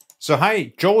So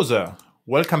hi, Jose.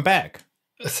 Welcome back.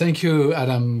 Thank you,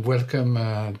 Adam. Welcome.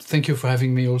 Thank you for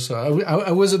having me. Also,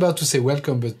 I was about to say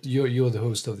welcome, but you're the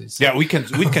host of this. Yeah, we can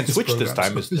switch program, this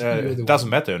time. It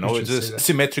doesn't matter. No, it's a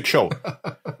symmetric show.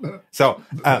 So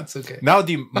that's okay. Now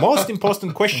the most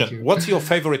important question: what's your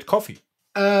favorite coffee?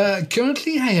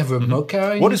 Currently, I have a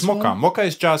mocha. What is mocha? Mocha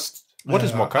is just what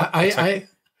is mocha?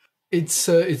 It's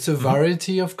a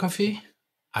variety of coffee.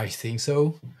 I think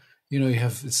so. You know,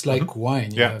 it's like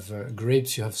wine. You have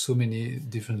grapes. You have so many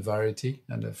different variety,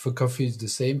 and for coffee, it's the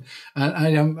same. And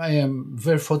I am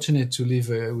very fortunate to live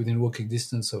within walking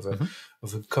distance of a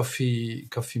coffee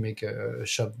maker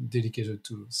shop dedicated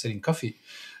to selling coffee.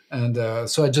 And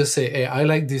so I just say, hey, I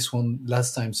like this one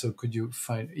last time. So could you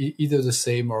find either the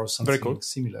same or something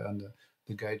similar? And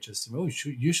the guy just said, oh,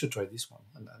 you should try this one,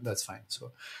 and that's fine.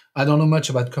 So I don't know much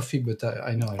about coffee, but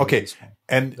I know I like this one.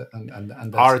 And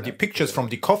are the pictures from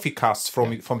the coffee casts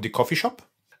from the coffee shop?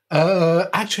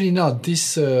 Actually, not.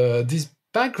 This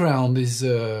background is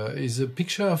a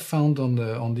picture I found on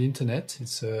the internet.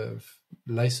 It's a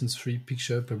license-free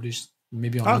picture published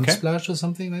maybe on Unsplash or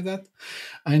something like that,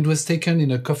 and it was taken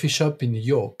in a coffee shop in New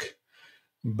York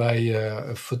by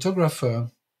a photographer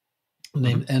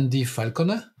named Andy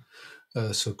Falconer.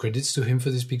 So credits to him for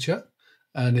this picture.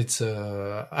 And it's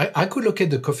I could locate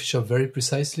the coffee shop very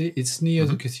precisely. It's near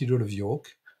the Cathedral of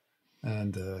York.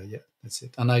 And that's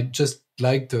it. And I just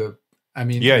like the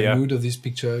mood of this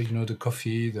picture, you know, the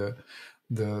coffee, the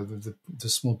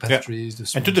small pastries, the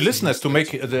small and to the listeners, to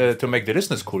make the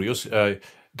listeners curious,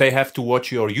 they have to watch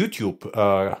your YouTube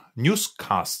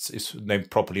newscasts, is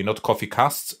named properly, not coffee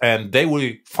casts, and they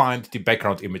will find the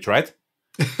background image, right?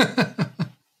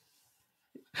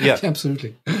 Yeah,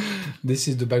 absolutely. This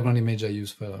is the background image I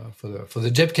use for the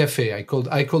Jeb Cafe. I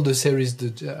called the series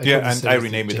I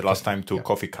renamed it the last time to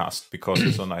Coffee Cast because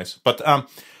it's so nice. But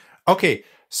okay,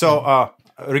 so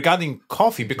regarding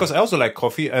coffee, because I also like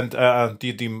coffee, and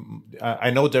I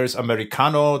know there is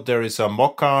Americano, there is a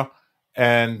mocha,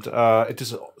 and it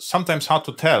is sometimes hard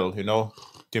to tell, you know,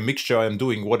 the mixture I'm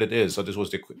doing, what it is. So this was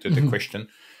the question.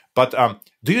 But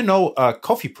do you know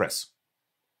coffee press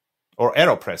or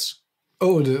AeroPress?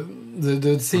 Oh,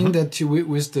 the thing that you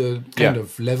with the kind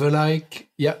of lever like.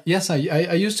 Yeah, yes, I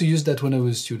used to use that when I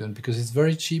was a student because it's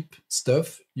very cheap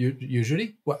stuff.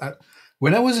 Usually,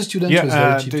 when I was a student, it was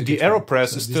very cheap. The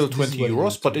AeroPress is still 20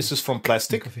 euros, but this is from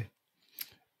plastic,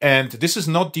 and this is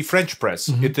not the French press.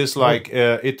 It is like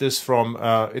it is from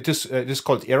it is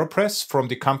called AeroPress from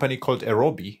the company called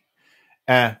Aerobi,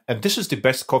 and this is the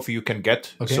best coffee you can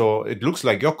get. So it looks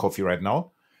like your coffee right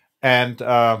now, and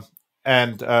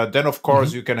then, of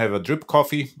course, you can have a drip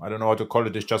coffee. I don't know how to call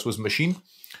it. It's just with machine.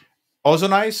 Also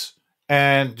nice.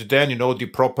 And then, you know, the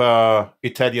proper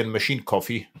Italian machine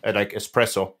coffee, like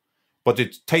espresso. But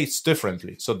it tastes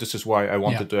differently. So this is why I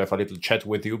wanted to have a little chat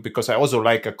with you, because I also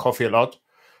like a coffee a lot.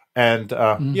 And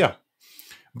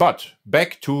But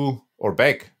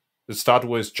let's start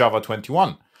with Java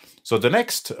 21. So the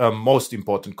next most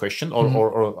important question,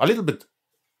 or a little bit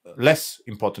less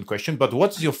important question, but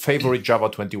what's your favorite Java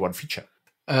 21 feature?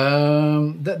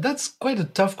 That's quite a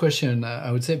tough question.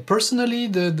 I would say personally,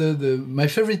 my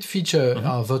favorite feature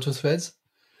are virtual threads,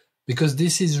 because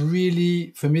this is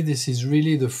really, for me, this is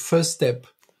really the first step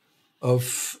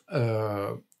of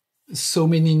so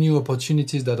many new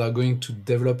opportunities that are going to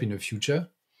develop in the future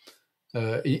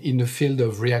in the field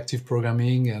of reactive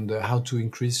programming and how to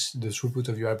increase the throughput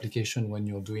of your application when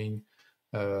you're doing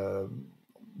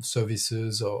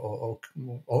services or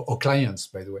clients,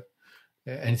 by the way.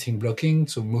 Anything blocking,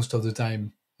 so most of the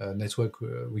time network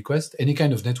request, any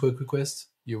kind of network request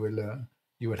you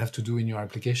will have to do in your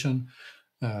application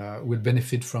will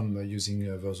benefit from using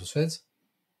virtual threads.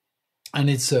 And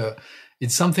it's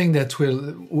something that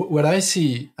what I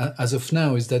see as of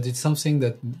now is that it's something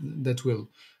that will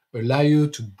allow you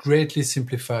to greatly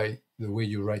simplify the way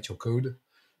you write your code.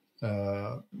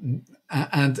 And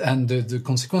the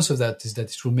consequence of that is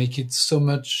that it will make it so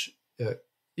much.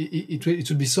 It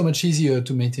will be so much easier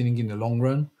to maintaining in the long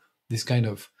run. This kind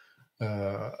of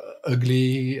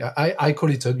ugly. I call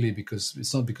it ugly because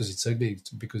it's not because it's ugly. It's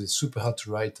because it's super hard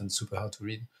to write and super hard to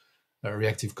read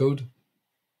reactive code.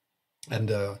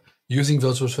 And using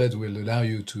virtual thread will allow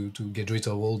you to get rid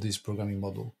of all this programming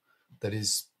model that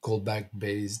is callback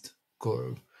based,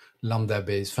 lambda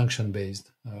based, function based.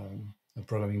 A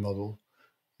programming model,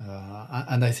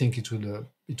 and I think it will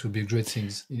be a great thing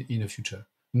in the future.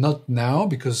 Not now,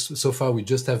 because so far we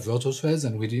just have virtual threads,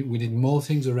 and we need more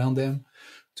things around them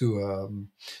to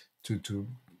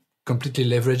completely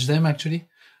leverage them actually.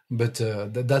 But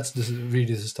that's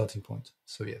really the starting point.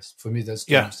 So yes, for me, that's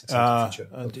the most exciting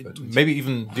feature. Maybe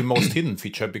even the most hidden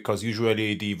feature, because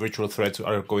usually the virtual threads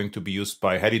are going to be used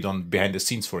by Helidon behind the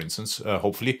scenes, for instance,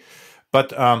 hopefully.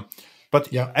 But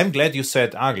yeah. I'm glad you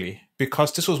said ugly,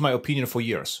 because this was my opinion for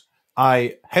years.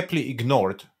 I happily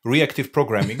ignored reactive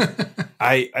programming.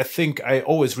 I think I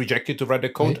always rejected to write the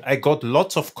code. Right. I got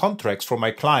lots of contracts from my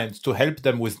clients to help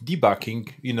them with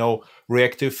debugging,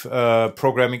 reactive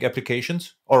programming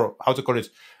applications, or how to call it,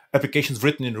 applications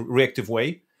written in a reactive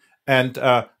way. And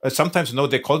sometimes,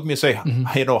 they called me and say,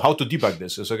 how to debug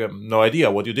this. It's like, I have no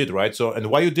idea what you did, right? So, and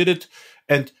why you did it.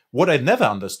 And what I never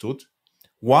understood,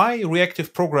 why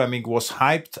reactive programming was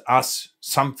hyped as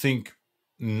something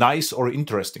nice or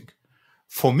interesting.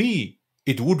 For me,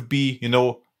 it would be,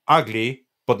 ugly,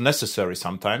 but necessary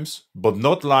sometimes, but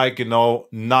not like,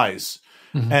 nice.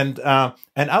 And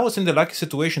I was in the lucky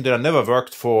situation that I never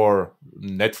worked for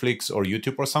Netflix or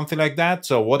YouTube or something like that.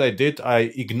 So what I did,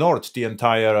 I ignored the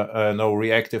entire,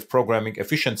 reactive programming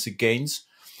efficiency gains.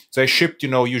 So I shipped,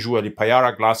 usually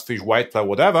Payara, Glassfish, Whitefly,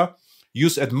 whatever,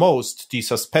 use at most the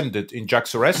suspended in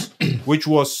JAX-RS, which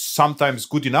was sometimes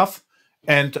good enough.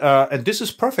 And this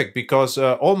is perfect, because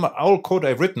all code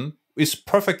I've written is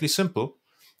perfectly simple.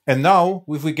 And now,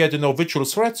 if we get virtual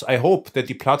threads, I hope that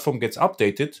the platform gets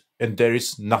updated and there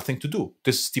is nothing to do.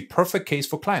 This is the perfect case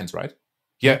for clients, right?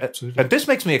 Yeah, absolutely. And this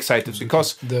makes me excited,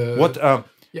 because a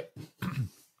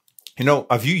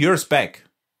few years back,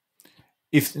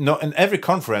 if in every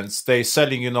conference they're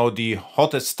selling the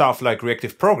hottest stuff like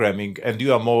reactive programming, and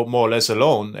you are more or less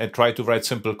alone and try to write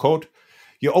simple code.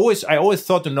 I always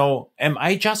thought, am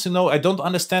I just, I don't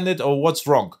understand it, or what's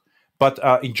wrong? But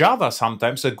in Java,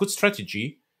 sometimes a good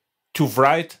strategy to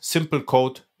write simple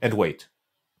code and wait.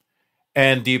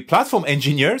 And the platform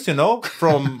engineers,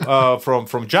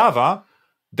 from Java,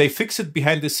 they fix it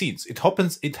behind the scenes.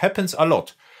 It happens a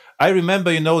lot. I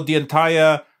remember, the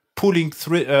entire pooling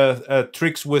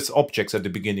tricks with objects at the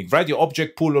beginning, right? Your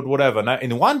object pool or whatever. Now,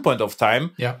 in one point of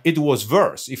time, it was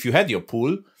worse if you had your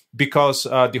pool, because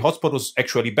the hotspot was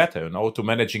actually better, to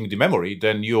managing the memory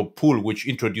than your pool, which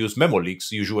introduced memory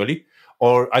leaks usually.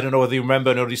 Or I don't know whether you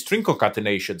remember the string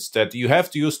concatenations, that you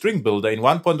have to use string builder. In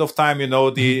one point of time,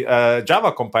 the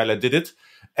Java compiler did it,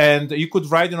 and you could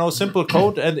write, simple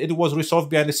code, and it was resolved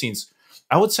behind the scenes.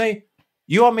 I would say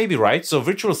you are maybe right. So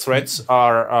virtual threads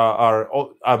are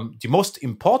the most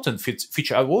important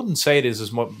feature. I wouldn't say this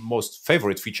is my most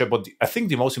favorite feature, but I think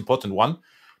the most important one,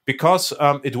 because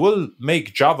it will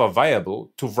make Java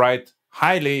viable to write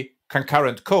highly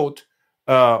concurrent code,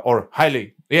 or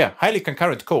highly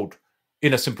concurrent code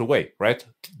in a simple way, right?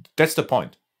 That's the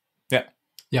point.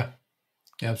 Yeah,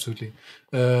 absolutely.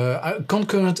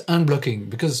 Concurrent and blocking,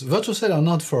 because virtual threads are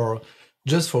not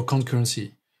just for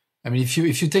concurrency. I mean, if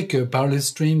you take a parallel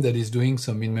stream that is doing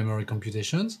some in-memory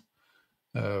computations,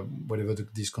 whatever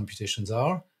these computations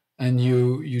are, and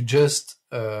you just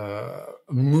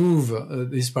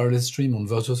move this parallel stream on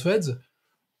virtual threads,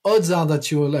 odds are that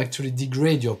you will actually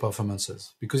degrade your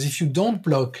performances. Because if you don't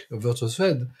block a virtual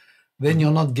thread, then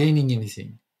you're not gaining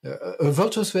anything. A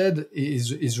virtual thread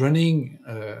is running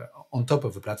on top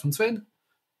of a platform thread.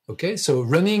 Okay, so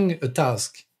running a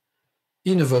task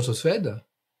in a virtual thread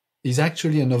is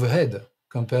actually an overhead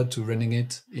compared to running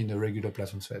it in a regular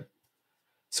platform thread.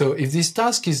 So if this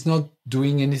task is not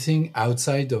doing anything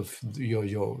outside of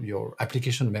your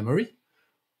application memory,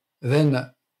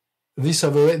 then this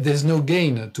overhead, there's no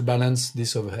gain to balance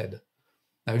this overhead.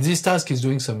 Now, if this task is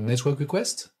doing some network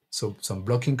request, so some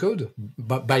blocking code,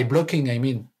 but by blocking, I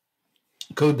mean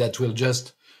code that will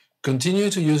just continue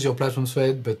to use your platform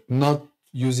thread, but not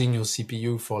using your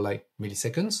CPU for like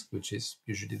milliseconds, which is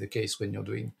usually the case when you're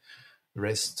doing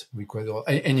REST request or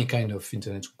any kind of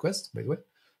internet request, by the way,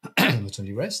 not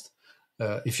only REST.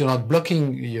 If you're not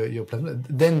blocking your platform,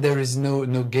 then there is no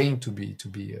gain to be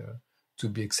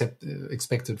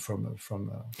expected from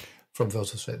virtual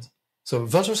threads. So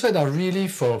virtual threads are really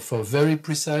for very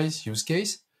precise use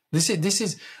case.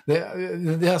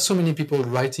 There are so many people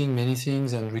writing many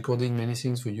things and recording many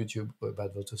things for YouTube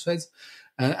about virtual threads,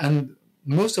 and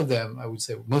most of them, I would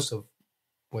say, most of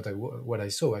what I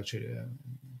saw actually,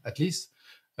 at least,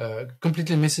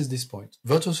 completely misses this point.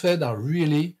 Virtual threads are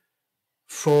really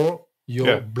for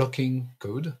your blocking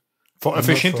code, for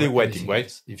efficiently waiting,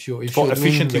 right? If you're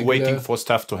efficiently waiting for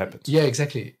stuff to happen. Yeah,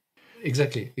 exactly.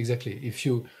 If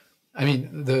you, I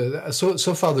mean,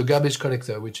 so far the garbage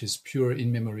collector, which is pure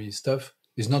in-memory stuff,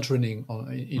 is not running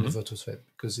in a virtual thread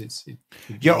because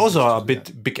You're also a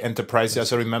big enterprise,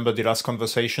 as I remember the last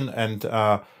conversation, and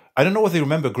I don't know whether you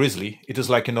remember Grizzly. It is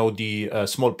like the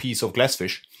small piece of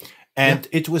Glassfish, And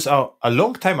it was a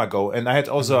long time ago. And I had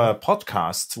also a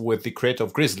podcast with the creator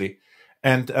of Grizzly.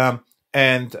 And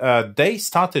they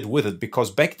started with it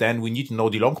because back then we need to know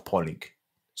the long polling,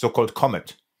 so-called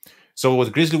comet. So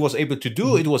what Grizzly was able to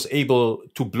do, it was able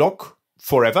to block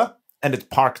forever and it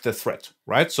parked the thread,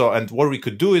 right? So, and what we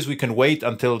could do is we can wait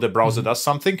until the browser does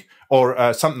something or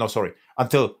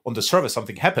until on the server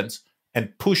something happens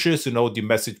and pushes, the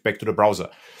message back to the browser.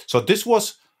 So this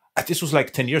was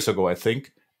like 10 years ago, I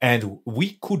think. And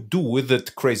we could do with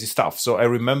it crazy stuff. So I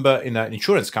remember in an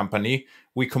insurance company,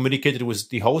 we communicated with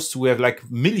the hosts. We have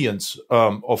like millions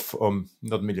not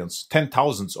millions,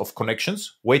 10,000s of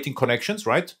connections, waiting connections,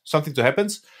 right? Something to happen.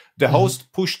 The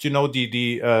host pushed, the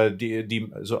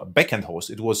backend host.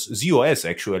 It was ZOS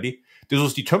actually. This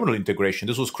was the terminal integration.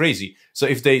 This was crazy. So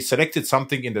if they selected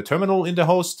something in the terminal in the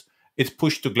host, it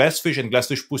pushed to Glassfish and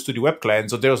Glassfish pushed to the web client.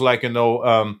 So there was like,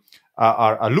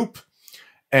 a loop.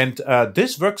 And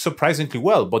this works surprisingly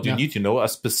well, but you need, a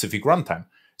specific runtime.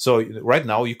 So right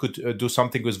now you could do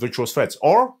something with virtual threads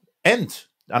and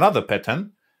another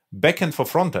pattern, backend for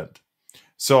frontend.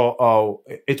 So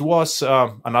it was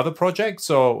another project.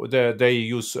 So they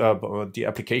use the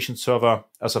application server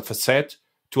as a facade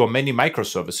to many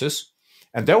microservices.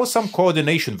 And there was some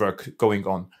coordination work going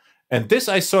on. And this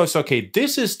I saw,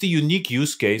 this is the unique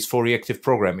use case for reactive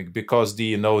programming because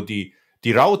the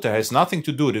router has nothing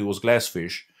to do with it was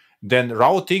Glassfish, then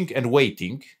routing and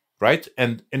waiting, right?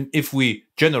 And if we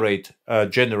generate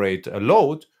a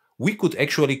load, we could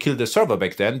actually kill the server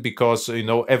back then because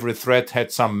every thread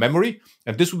had some memory,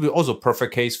 and this would be also a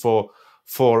perfect case for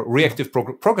reactive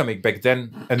programming back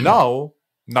then. And now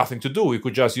nothing to do. We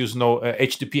could just use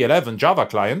HTTP 11 Java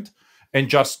client and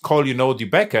just call the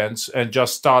backends and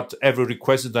just start every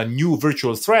request with a new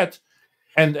virtual thread,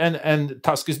 and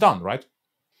task is done, right?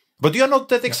 But you're not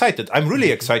that excited. I'm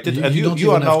really excited, and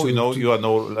you are now, you are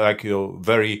now like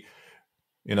very,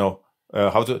 to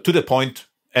the point,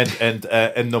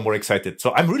 and no more excited.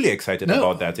 So I'm really excited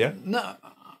about that. Yeah. No,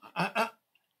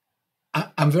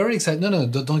 I'm very excited. No,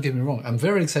 don't get me wrong. I'm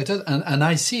very excited, and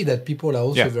I see that people are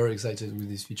also very excited with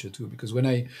this feature too. Because when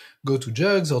I go to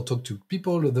Jugs or talk to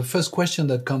people, the first question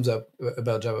that comes up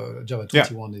about Java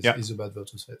 21 is about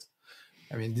virtual threads.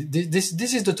 I mean, this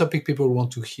is the topic people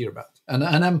want to hear about, and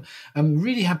I'm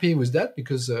really happy with that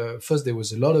because first there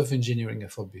was a lot of engineering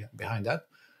effort behind that.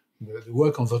 The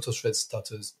work on virtual threads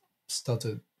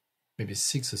started maybe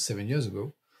 6 or 7 years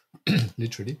ago,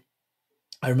 literally.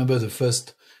 I remember the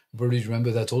first, probably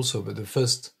remember that also, but the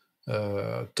first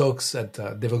talks at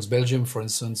Devox Belgium, for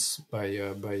instance, by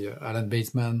Alan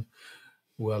Bateman,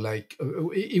 were like,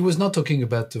 he was not talking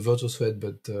about the virtual thread,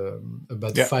 but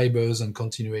about fibers and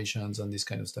continuations and this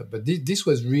kind of stuff. But this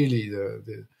was really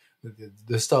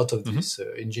the start of this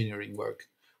engineering work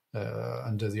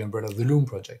under the umbrella of the Loom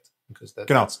project, because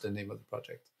that's the name of the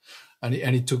project. And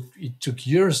it took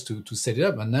years to set it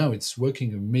up, and now it's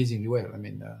working amazingly well. I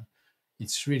mean,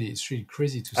 it's really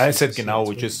crazy to see. I said genau,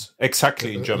 which is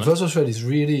exactly in German. Virtual thread is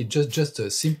really just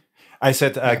a simple. I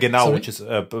said genau, sorry? Which is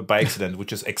by accident,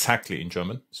 which is exactly in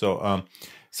German. So,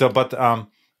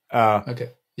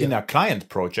 in a client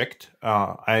project,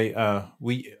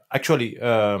 we actually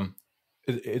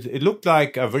it looked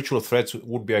like virtual threads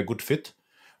would be a good fit,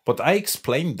 but I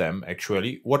explained them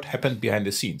actually what happened behind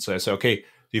the scenes. So I said, okay,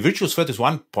 the virtual thread is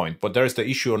one point, but there is the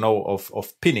issue now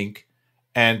of pinning,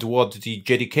 and what the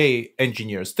JDK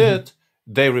engineers did.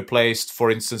 They replaced,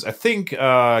 for instance, I think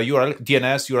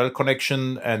DNS, URL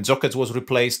connection, and sockets was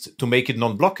replaced to make it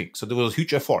non-blocking. So there was a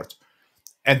huge effort.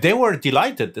 And they were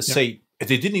delighted to say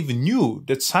they didn't even knew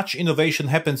that such innovation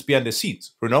happens behind the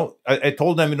scenes. I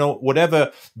told them,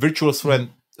 whatever virtual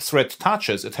thread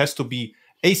touches, it has to be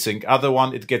async. Other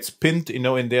one, it gets pinned, in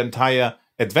the entire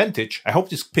advantage. I hope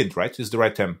this pinned, right? This is the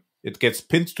right term. It gets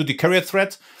pinned to the carrier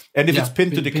thread. And if it's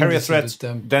pinned to the carrier thread,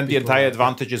 then the entire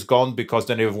advantage is gone because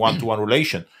then you have one-to-one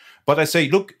relation. But I say,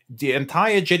 look, the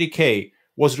entire JDK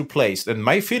was replaced. And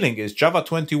my feeling is Java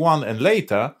 21 and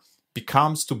later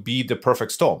becomes to be the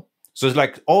perfect storm. So it's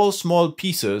like all small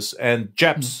pieces and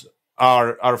JEPs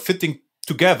are fitting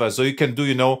together. So you can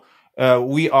do,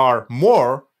 we are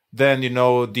more than,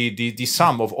 the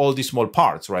sum of all these small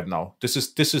parts right now. This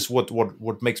is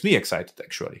what makes me excited,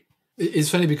 actually. It's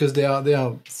funny because there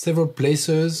are several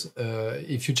places.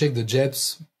 If you check the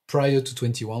JEPs prior to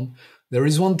 21, there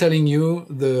is one telling you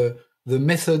the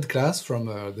method class from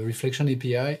the Reflection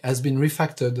API has been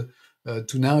refactored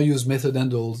to now use method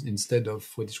handles instead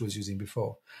of what it was using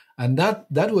before. And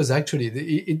that was actually,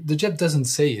 the JEP doesn't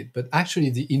say it, but actually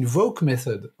the invoke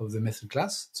method of the method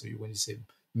class, so when you say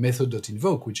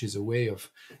method.invoke, which is a way of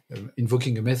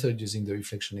invoking a method using the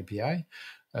reflection API,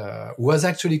 was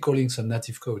actually calling some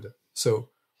native code. So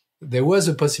there was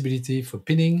a possibility for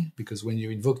pinning, because when you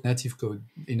invoke native code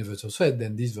in a virtual thread,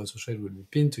 then this virtual thread will be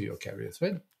pinned to your carrier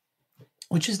thread,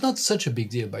 which is not such a big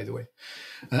deal, by the way.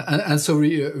 And so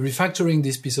refactoring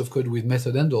this piece of code with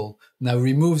method handle now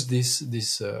removes this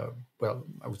well,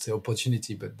 I would say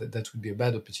opportunity, but that would be a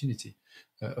bad opportunity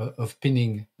of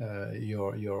pinning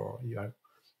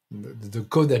the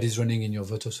code that is running in your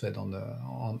virtual thread on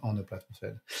the platform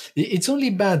thread. It's only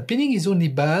bad. Pinning is only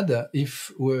bad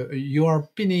if you are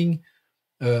pinning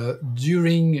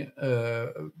during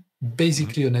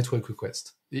basically a network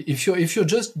request. If you're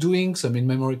just doing some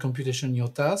in-memory computation in your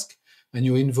task and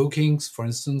you're invoking, for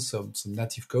instance, some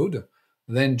native code,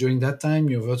 then during that time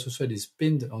your virtual thread is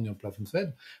pinned on your platform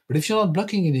thread. But if you're not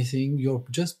blocking anything, you're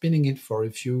just pinning it for a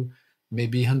few,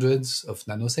 maybe hundreds of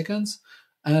nanoseconds,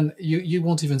 and you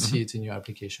won't even see it in your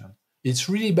application. It's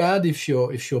really bad if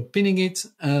you're pinning it,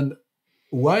 and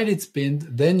while it's pinned,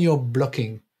 then you're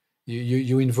blocking.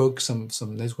 You invoke some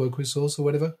network resource or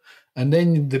whatever, and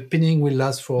then the pinning will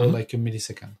last for like a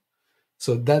millisecond.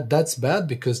 So that's bad,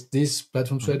 because this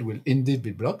platform thread will indeed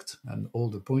be blocked, and all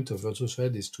the point of virtual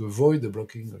thread is to avoid the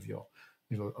blocking of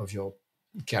your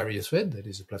carrier thread, that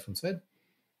is a platform thread.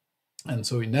 And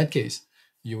so in that case,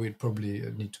 you will probably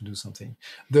need to do something.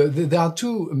 There are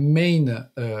two main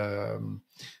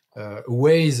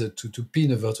ways to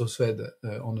pin a virtual thread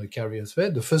on a carrier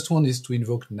thread. The first one is to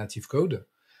invoke native code,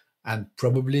 and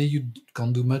probably you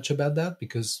can't do much about that,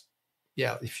 because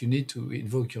if you need to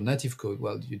invoke your native code,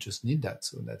 well, you just need that,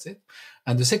 so that's it.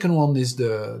 And the second one is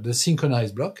the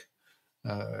synchronized block,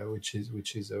 which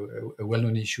is a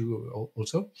well-known issue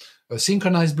also. A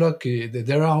synchronized block,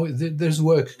 there's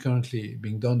work currently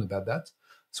being done about that.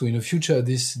 So in the future,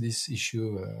 this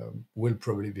issue will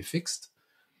probably be fixed.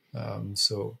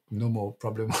 So no more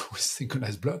problem with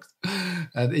synchronized blocks.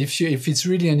 And if it's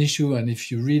really an issue, and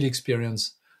if you really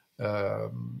experience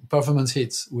performance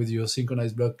hits with your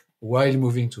synchronized block while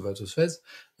moving to virtual threads,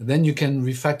 then you can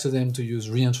refactor them to use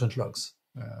reentrant logs.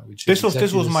 This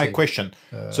was my question.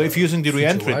 So if using the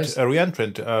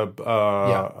reentrant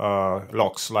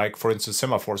logs, like for instance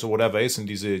semaphores or whatever is in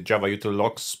this Java util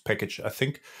logs package, I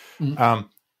think.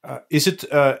 Is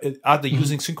it? Are they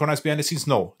using synchronized behind the scenes?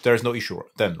 No, there is no issue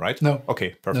then, right? No.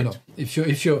 Okay, perfect. No. If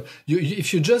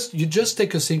you just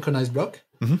take a synchronized block,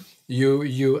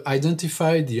 you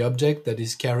identify the object that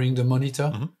is carrying the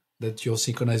monitor that your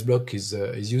synchronized block is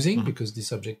using, because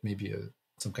this object may be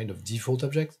some kind of default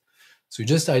object. So you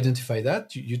just identify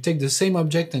that. You take the same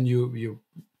object and you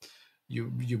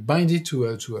bind it to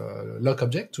a lock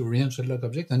object, to a reentrant lock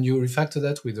object, and you refactor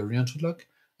that with a reentrant lock,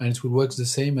 and it will work the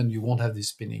same, and you won't have this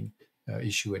spinning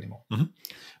issue anymore.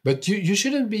 But you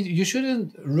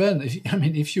shouldn't run.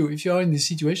 If you are in this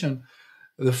situation,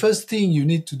 the first thing you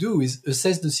need to do is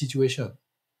assess the situation.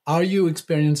 Are you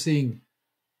experiencing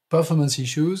performance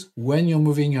issues when you're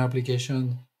moving your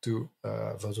application to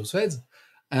virtual threads,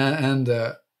 and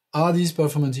are these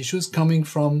performance issues coming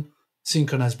from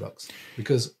synchronized blocks?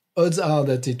 Because odds are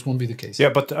that it won't be the case. Yeah,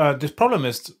 but the problem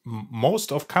is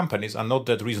most of companies are not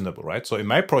that reasonable, right? So in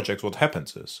my project, what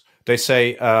happens is they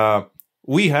say,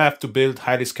 we have to build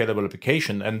highly scalable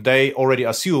application, and they already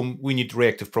assume we need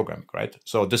reactive programming, right?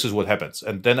 So this is what happens.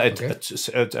 And then I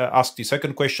ask the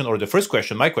second question, or the first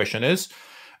question. My question is,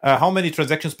 how many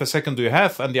transactions per second do you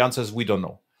have? And the answer is, we don't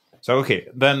know. So, okay,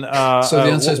 then... so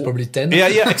the answer is probably 10.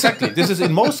 Yeah, exactly. This is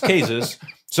in most cases.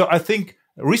 So I think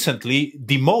recently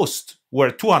the most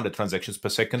were 200 transactions per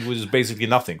second, which is basically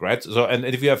nothing, right? So, and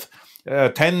if you have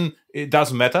 10, it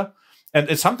doesn't matter. And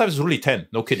it's sometimes really 10,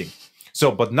 no kidding.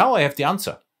 So, but now I have the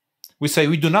answer. We say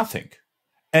we do nothing.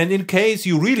 And in case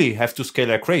you really have to scale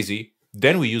like crazy,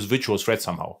 then we use virtual threads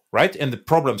somehow, right? And the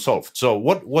problem solved. So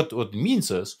what it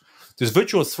means is this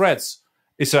virtual threads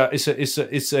is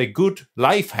a good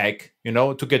life hack,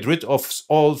 to get rid of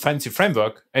all fancy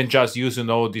framework and just use,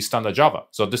 the standard Java.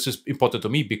 So this is important to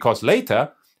me, because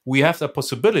later we have the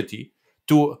possibility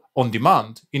to, on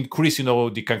demand, increase, the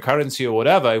concurrency or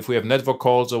whatever, if we have network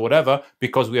calls or whatever,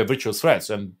 because we have virtual threads,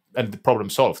 and the problem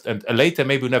solved. And later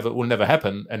maybe will never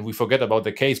happen, and we forget about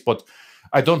the case, but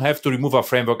I don't have to remove our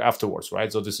framework afterwards,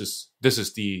 right? So this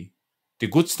is the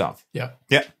good stuff. Yeah.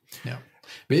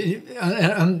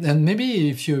 And maybe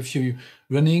if you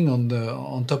running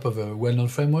on top of a well-known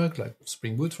framework like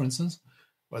Spring Boot, for instance,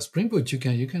 well, Spring Boot you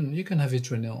can have it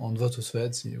running on virtual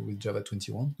threads with Java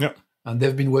 21. Yeah, and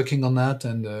they've been working on that.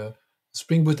 And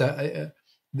Spring Boot,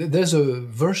 there's a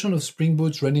version of Spring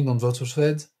Boot running on virtual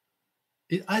threads.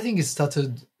 I think it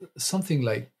started something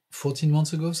like 14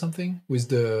 months ago, something, with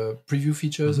the preview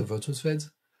features of virtual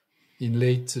threads in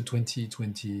late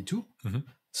 2022.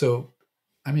 So,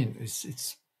 I mean,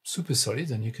 it's super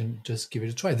solid, and you can just give it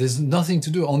a try. There's nothing to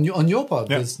do on your part.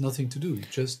 There's nothing to do.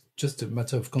 It's just a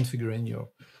matter of configuring your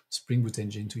Spring Boot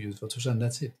engine to use virtual thread, and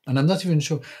that's it. And I'm not even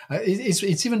sure.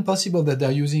 It's even possible that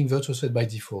they're using virtual thread by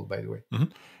default. By the way,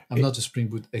 I'm not a Spring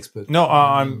Boot expert. No,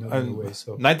 I'm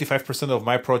 95% of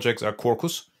my projects are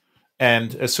Quarkus.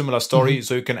 And a similar story,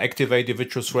 so you can activate the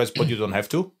virtual threads, but you don't have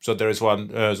to. So there is one,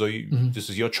 this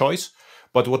is your choice.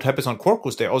 But what happens on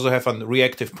Quarkus, they also have a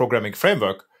reactive programming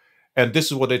framework. And this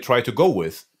is what they try to go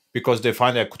with, because they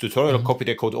find a tutorial, copy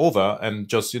their code over, and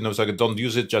just, don't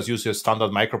use it, just use your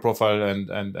standard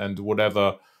microprofile and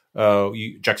whatever,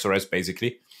 JAX-RS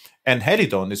basically. And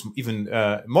Helidon is even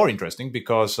more interesting,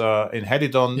 because in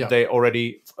Helidon, they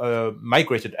already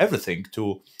migrated everything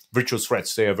to virtual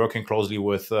threads. They are working closely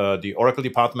with the Oracle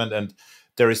department, and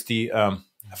there is the I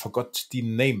forgot the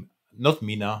name, not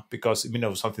Mina, because Mina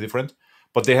was something different,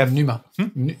 but they have Nima.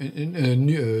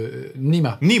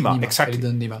 Nima, exactly.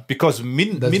 Nima. Because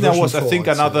Mina was, I think,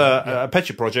 another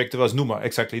Apache project. It was Numa,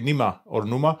 exactly, Nima or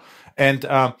Numa, and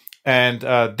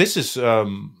this is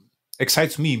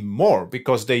excites me more,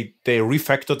 because they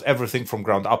refactored everything from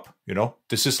ground up.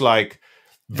 This is like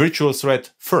virtual thread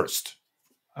first.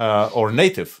 Or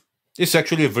native. It's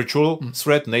actually a virtual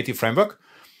thread native framework.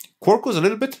 Quarkus a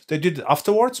little bit. They did it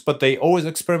afterwards, but they always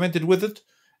experimented with it.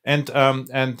 And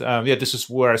this is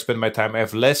where I spend my time. I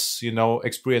have less,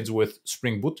 experience with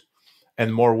Spring Boot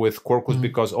and more with Quarkus,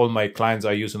 because all my clients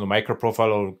are using a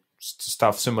microprofile or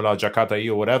stuff similar, Jakarta E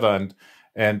or whatever,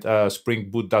 and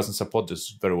Spring Boot doesn't support this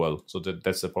very well. So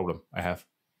that's the problem I have.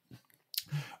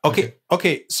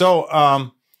 Okay.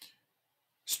 So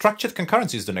structured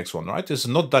concurrency is the next one, right? It's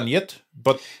not done yet,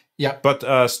 but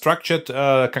structured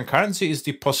concurrency is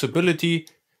the possibility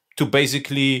to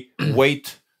basically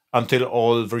wait until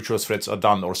all virtual threads are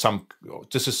done, or some.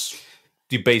 This is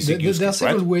the basic use case, there are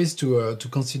several right? ways to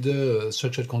consider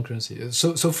structured concurrency.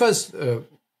 So first,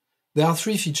 there are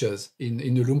three features in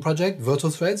the Loom project: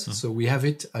 virtual threads. So we have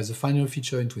it as a final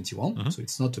feature in 21. So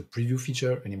it's not a preview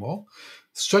feature anymore.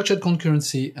 Structured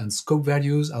concurrency and scope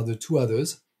values are the two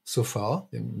others. So far,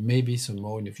 there may be some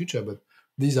more in the future, but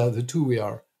these are the two we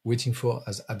are waiting for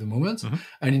at the moment.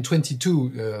 And in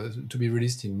 22, to be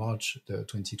released in March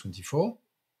 2024,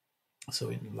 so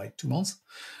in like 2 months.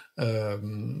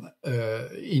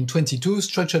 In 22,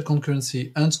 structured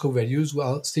concurrency and scope values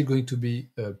are still going to be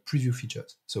preview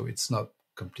features. So it's not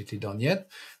completely done yet,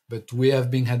 but we have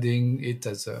been having it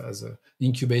as a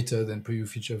incubated and preview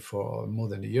feature for more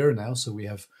than a year now. So we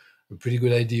have a pretty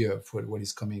good idea of what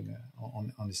is coming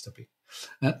on this topic.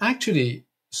 And actually,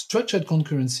 structured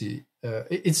concurrency,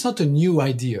 it's not a new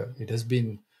idea. It has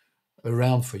been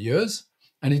around for years,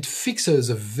 and it fixes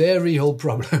a very old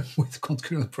problem with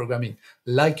concurrent programming,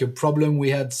 like a problem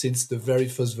we had since the very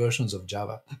first versions of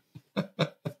Java.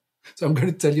 So I'm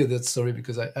going to tell you that story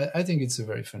because I think it's a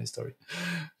very funny story.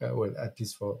 Well, at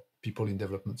least for people in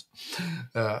development.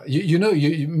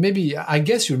 Maybe, I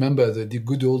guess you remember the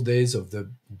good old days of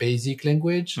the basic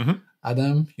language,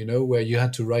 Adam, where you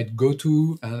had to write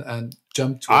goto and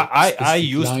jump to I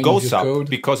used GoSub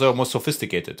because I was more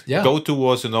sophisticated. Yeah. Goto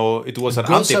was, it was an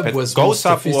anti-pattern.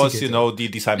 GoSub was, the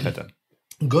design pattern.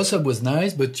 GoSub was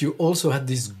nice, but you also had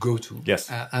this goto.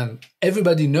 Yes. And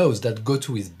everybody knows that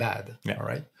goto is bad. Yeah. All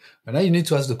right. But now you need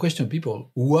to ask the question,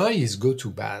 people, why is goto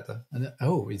bad? And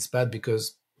it's bad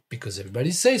because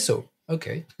everybody says so.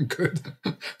 Okay, good.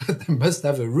 They must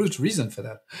have a root reason for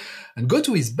that. And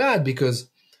goto is bad because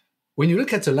when you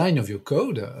look at a line of your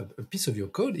code, a piece of your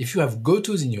code, if you have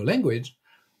gotos in your language,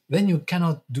 then you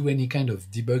cannot do any kind of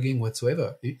debugging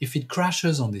whatsoever. If it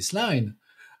crashes on this line,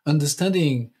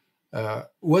 understanding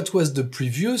what was the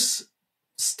previous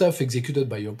stuff executed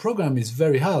by your program is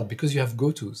very hard because you have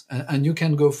gotos, and you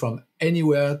can go from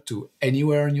anywhere to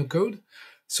anywhere in your code.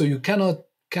 So you cannot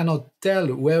tell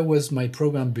where was my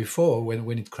program before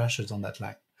when it crashes on that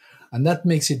line. And that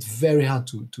makes it very hard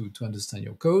to understand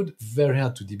your code, very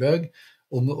hard to debug,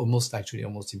 almost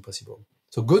impossible.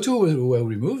 So goto were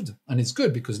removed, and it's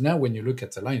good because now when you look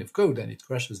at a line of code and it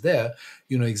crashes there,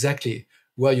 you know exactly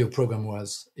where your program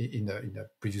was in the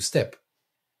previous step.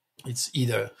 It's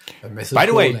either a method. By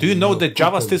the way, do you know that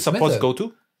Java still supports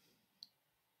goto?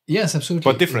 Yes, absolutely.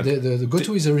 But different. The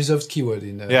goto is a reserved keyword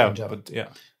in Java. But yeah.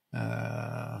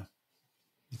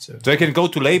 So I can go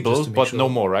to label, but sure. No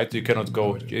more, right? You cannot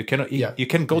go. You cannot. Yeah. You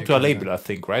can go to a label, I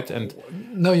think, right? And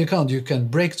no, you can't. You can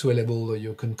break to a label.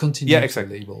 You can continue to a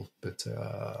label, but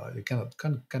you cannot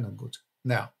go to.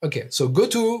 Now, okay. So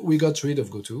goto, we got rid of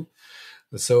goto.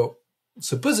 So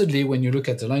supposedly, when you look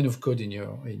at a line of code in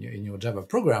your Java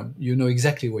program, you know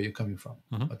exactly where you're coming from.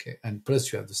 Okay, and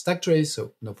plus you have the stack trace,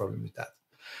 so no problem with that.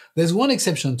 There's one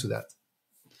exception to that,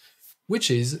 which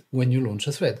is when you launch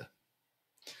a thread.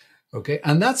 Okay,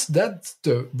 and that's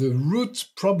the root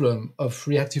problem of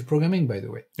reactive programming, by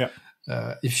the way. Yeah.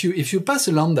 If you pass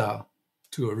a lambda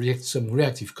to some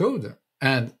reactive code,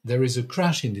 and there is a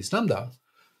crash in this lambda,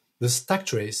 the stack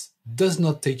trace does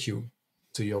not take you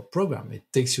to your program. It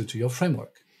takes you to your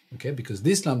framework, okay? Because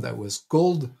this lambda was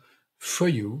called for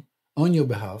you on your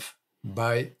behalf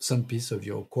by some piece of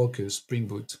your Quarkus, Spring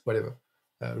Boot, whatever,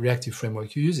 reactive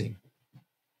framework you're using.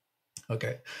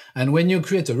 Okay, and when you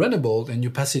create a runnable and you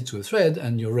pass it to a thread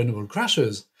and your runnable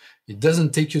crashes, it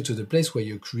doesn't take you to the place where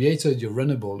you created your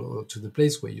runnable or to the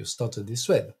place where you started this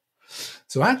thread.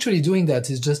 So actually doing that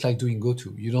is just like doing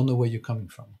goto. You don't know where you're coming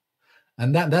from.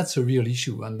 And that's a real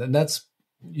issue. And that's,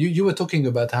 you were talking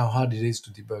about how hard it is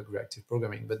to debug reactive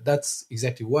programming, but that's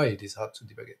exactly why it is hard to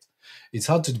debug it. It's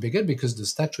hard to debug it because the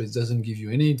stack trace doesn't give you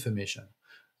any information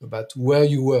about where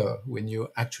you were when you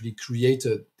actually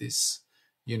created this,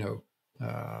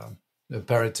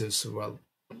 apparatus,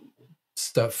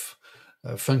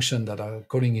 function that are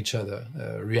calling each other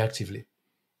reactively.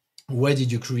 Where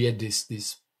did you create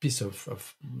this piece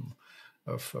of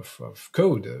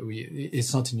code?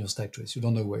 It's not in your stack trace. You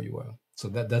don't know where you are. So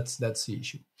that's the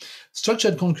issue.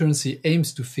 Structured concurrency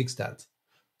aims to fix that.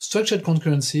 Structured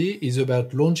concurrency is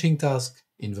about launching tasks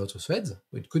in virtual threads.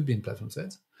 It could be in platform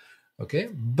threads. Okay,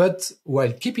 but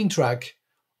while keeping track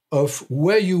of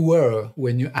where you were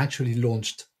when you actually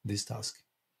launched this task.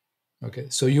 Okay,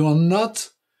 so you are not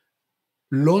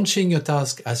launching your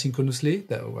task asynchronously.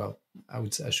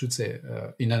 I should say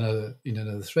in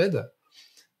another thread,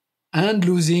 and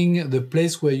losing the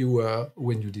place where you were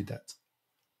when you did that.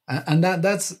 And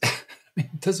that's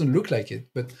it doesn't look like it,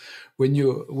 but when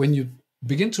you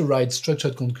begin to write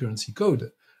structured concurrency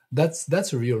code,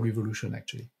 that's a real revolution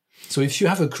actually. So if you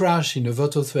have a crash in a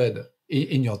virtual thread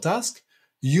in your task,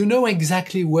 you know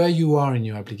exactly where you are in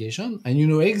your application, and you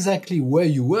know exactly where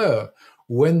you were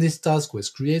when this task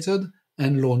was created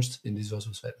and launched in this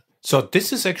virtual thread. So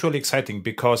this is actually exciting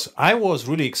because I was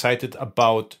really excited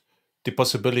about the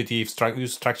possibility of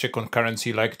use structured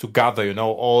concurrency, like to gather,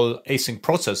 all async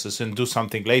processes and do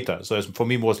something later. So for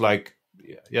me, it was like,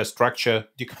 structure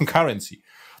the concurrency.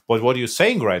 But what you're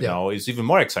saying right now is even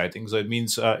more exciting. So it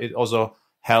means it also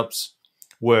helps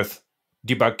with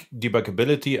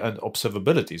debuggability and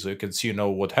observability, so you can see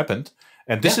what happened.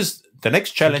 And this is the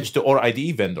next challenge to our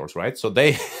IDE vendors, right? So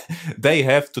they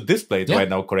have to display it right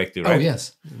now correctly, right? Oh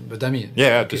yes, but I mean,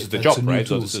 this is the job, right?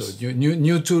 Tool, so this is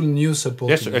new tool, new support.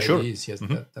 Yes, sure. IDEs. Yes,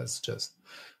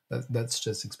 that's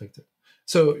just expected.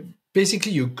 So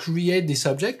basically, you create this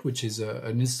object, which is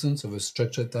an instance of a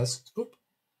structured task scope.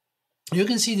 You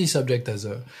can see this object as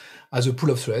a pool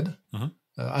of thread.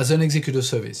 As an executor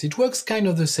service. It works kind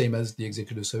of the same as the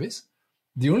executor service.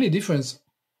 The only difference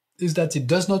is that it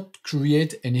does not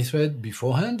create any thread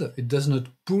beforehand. It does not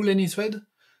pull any thread.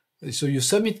 So you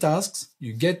submit tasks,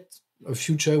 you get a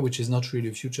future, which is not really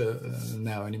a future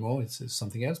now anymore. It's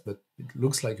something else, but it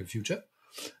looks like a future.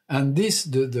 And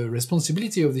the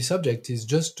responsibility of this object is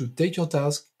just to take your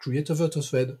task, create a virtual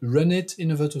thread, run it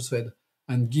in a virtual thread,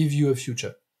 and give you a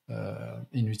future.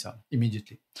 In return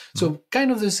immediately. So kind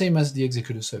of the same as the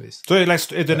executor service. So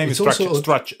the name is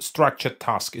structured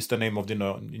task is the name of the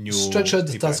new structured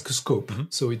task scope.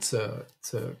 So it's a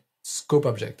scope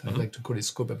object. I like to call it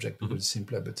scope object because it's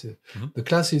simpler, but the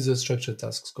class is a structured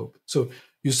task scope. So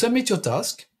you submit your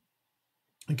task.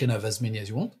 You can have as many as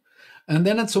you want. And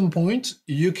then at some point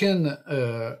you can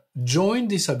join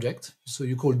this object. So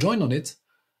you call join on it,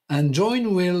 and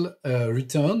join will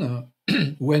return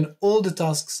when all the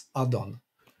tasks are done.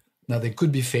 Now, they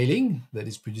could be failing, that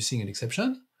is producing an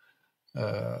exception.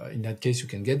 In that case, you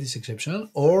can get this exception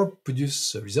or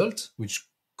produce a result, which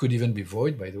could even be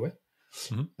void, by the way.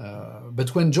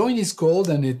 But when join is called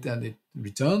and it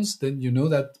returns, then you know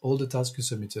that all the tasks you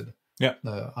submitted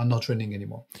are not running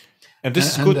anymore. And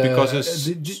this is good because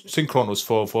it's synchronous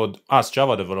for us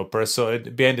Java developers. So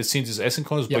behind the scenes is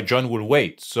asynchronous, but join will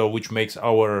wait. So which makes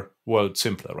our world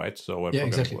simpler, right? So our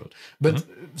exactly. World. But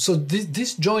so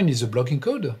this join is a blocking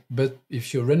code. But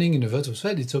if you're running in a virtual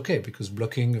thread, it's okay because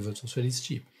blocking a virtual thread is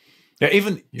cheap. Yeah,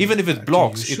 even if it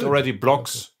blocks, it already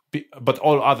blocks. But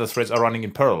all other threads are running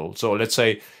in parallel. So let's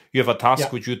say you have a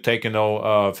task which would take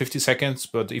 50 seconds,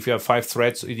 but if you have 5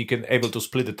 threads, you can able to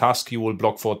split the task. You will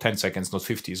block for 10 seconds, not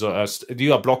 50. So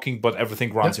you are blocking, but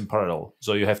everything runs in parallel.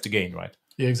 So you have to gain, right?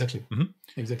 Yeah, exactly,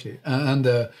 exactly. And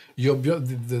the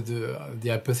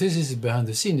hypothesis behind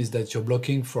the scene is that you're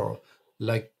blocking for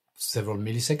like several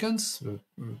milliseconds.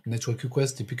 Network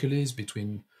request typically is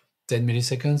between 10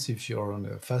 milliseconds if you're on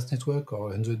a fast network, or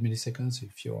 100 milliseconds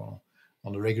if you're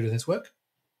on a regular network.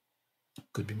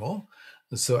 Could be more.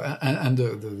 So, and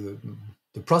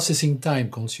the processing time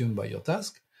consumed by your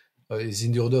task is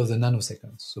in the order of the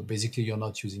nanoseconds. So basically, you're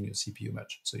not using your CPU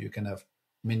much. So you can have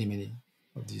many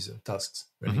of these tasks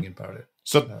running in parallel.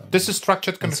 So this is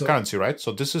structured concurrency, right?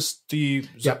 So this is the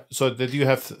so that you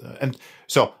have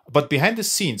but behind the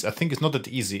scenes, I think it's not that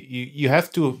easy. You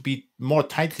have to be more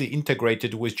tightly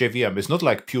integrated with JVM. It's not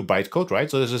like pure bytecode, right?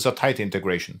 So this is a tight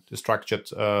integration, the structured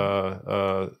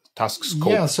task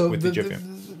scope with the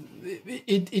JVM.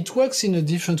 It works in a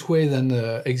different way than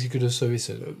executor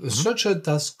services. A structured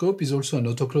task scope is also an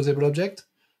auto-closable object.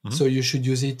 So you should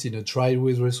use it in a try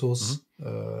with resource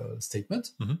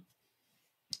statement.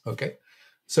 Okay.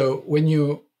 So when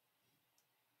you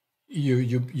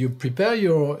prepare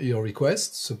your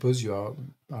request, suppose you are,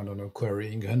 I don't know,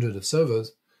 querying 100 of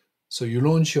servers. So you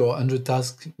launch your 100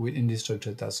 tasks within this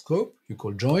structured task scope. You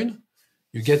call join.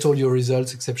 You get all your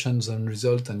results, exceptions, and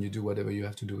result, and you do whatever you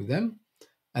have to do with them.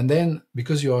 And then,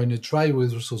 because you are in a try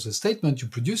with resources statement, you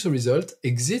produce a result,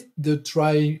 exit the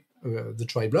try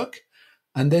block,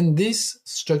 and then this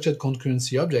structured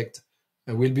concurrency object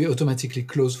will be automatically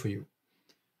closed for you.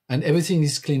 And everything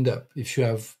is cleaned up. If you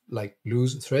have like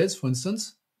loose threads, for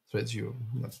instance, threads you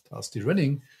are still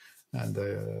running, and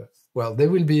they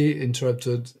will be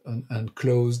interrupted and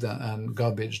closed and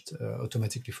garbaged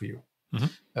automatically for you.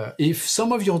 If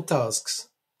some of your tasks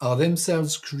are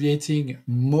themselves creating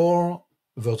more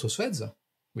virtual threads,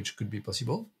 which could be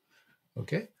possible,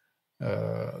 okay,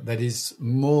 that is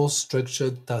more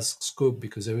structured task scope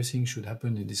because everything should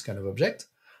happen in this kind of object,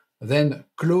 then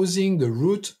closing the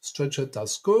root structured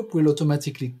task scope will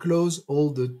automatically close all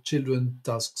the children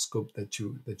task scope that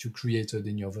you created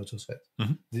in your virtual thread.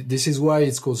 This is why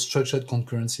it's called structured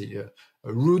concurrency.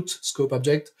 A root scope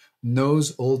object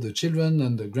knows all the children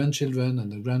and the grandchildren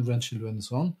and the grandchildren and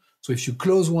so on. So if you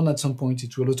close one at some point,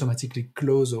 it will automatically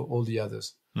close all the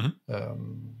others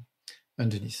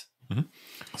underneath.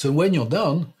 So when you're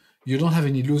done, you don't have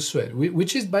any loose thread,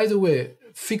 which is, by the way,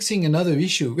 fixing another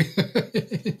issue.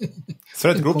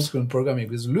 Thread groups. Concurrent programming,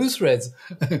 because loose threads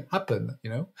happen, you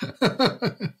know.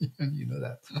 You know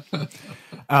that.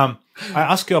 I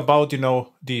ask you about,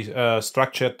 the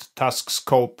structured task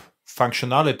scope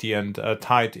functionality and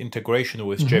tight integration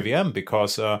with JVM,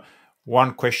 because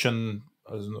one question,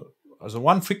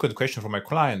 one frequent question from my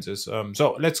clients is,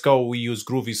 so let's go, we use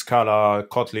Groovy, Scala,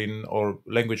 Kotlin, or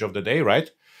language of the day,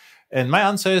 right? And my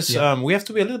answer is we have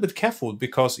to be a little bit careful,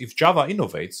 because if Java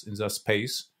innovates in that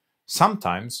space,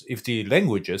 sometimes if the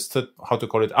languages,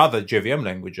 other JVM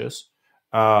languages,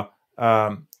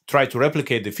 try to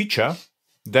replicate the feature,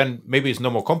 then maybe it's no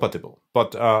more compatible.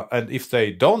 But and if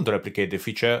they don't replicate the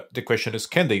feature, the question is,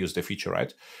 can they use the feature,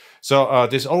 right? So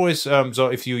there's always, so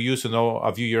if you use,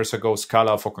 a few years ago,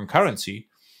 Scala for concurrency,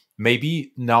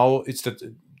 maybe now it's that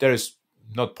there is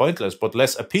not pointless, but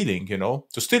less appealing,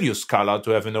 to still use Scala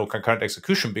to have, concurrent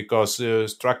execution, because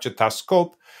structured task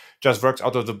scope just works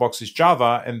out of the box with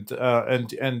Java,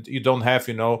 and you don't have,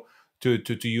 to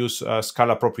use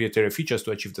Scala proprietary features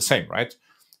to achieve the same, right?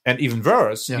 And even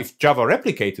worse, if Java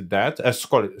replicated that,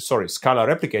 Scala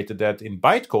replicated that in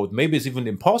bytecode, maybe it's even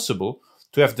impossible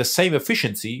to have the same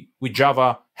efficiency which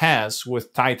Java has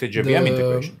with tighter JVM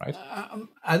integration, right?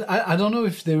 I don't know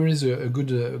if there is a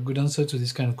good answer to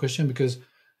this kind of question, because,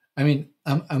 I mean,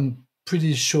 I'm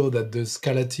pretty sure that the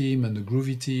Scala team and the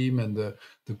Groovy team and the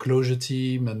Clojure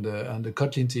team and the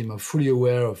Kotlin team are fully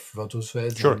aware of virtual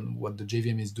threads and what the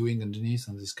JVM is doing underneath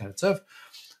and this kind of stuff.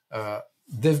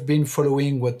 They've been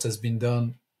following what has been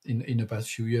done in the past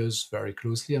few years very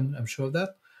closely. I'm sure of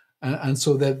that. And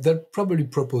so they'll probably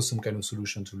propose some kind of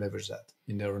solution to leverage that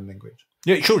in their own language.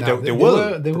 Yeah, sure. Now, they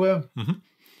will. They were.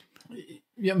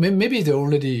 Yeah, maybe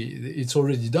it's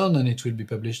already done, and it will be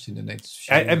published in the next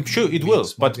few I'm sure it will.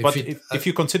 But if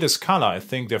you consider Scala, I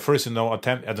think their first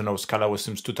attempt, I don't know, Scala was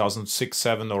since 2006,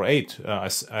 7, or 8. I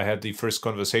had the first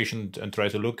conversation and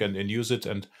tried to look and use it,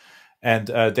 and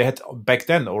they had back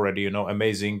then already,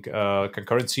 amazing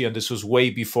concurrency, and this was way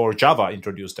before Java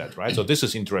introduced that, right? So this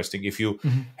is interesting. If you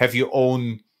have your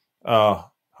own,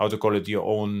 your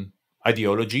own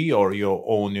ideology or your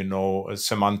own,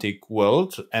 semantic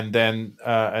world, and then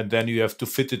you have to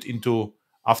fit it into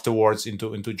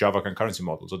Java concurrency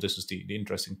model. So this is the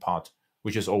interesting part,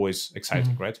 which is always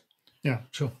exciting, right? Yeah,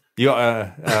 sure.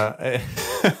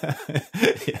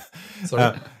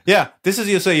 Sorry. This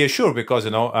is sure, because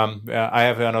I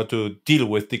have to deal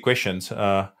with the questions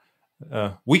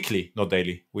weekly, not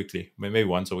daily, weekly, maybe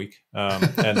once a week,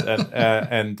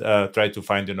 and try to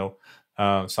find,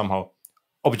 somehow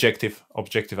objective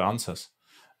answers.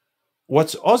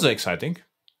 What's also exciting,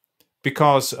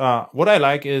 because what I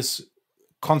like is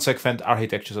consequent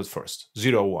architectures at first,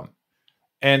 0, 1.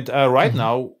 And right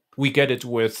now we get it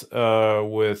with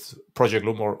Project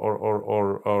Loom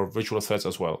or virtual threads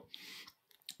as well,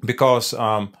 because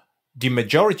the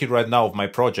majority right now of my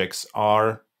projects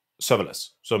are serverless.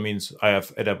 So it means I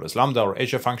have AWS Lambda or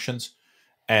Azure functions,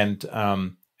 and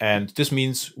this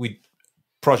means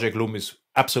Project Loom is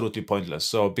absolutely pointless.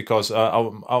 So because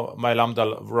my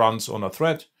Lambda runs on a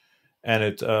thread, and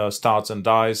it starts and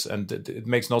dies, and it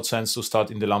makes no sense to start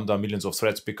in the Lambda millions of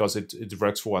threads, because it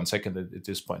works for 1 second. It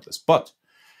is pointless. But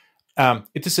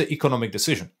it is an economic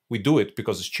decision. We do it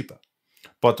because it's cheaper.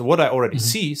 But what I already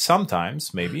see,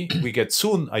 sometimes maybe we get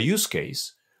soon a use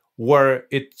case where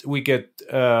we get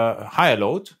higher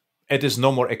load. It is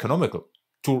no more economical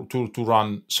to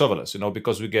run serverless,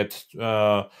 because we get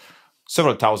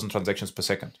several thousand transactions per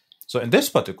second. So in this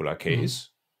particular case,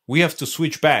 we have to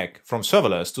switch back from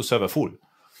serverless to server full.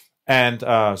 And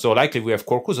so likely we have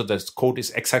Quarkus, so the code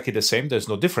is exactly the same. There's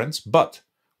no difference. But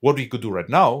what we could do right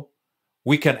now,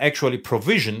 we can actually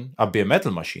provision a bare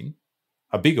metal machine,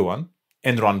 a bigger one,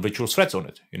 and run virtual threads on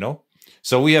it,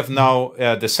 So we have now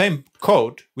the same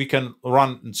code. We can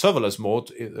run in serverless mode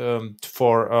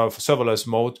for serverless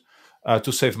mode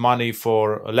to save money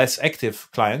for less active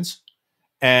clients,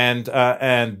 and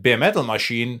bare metal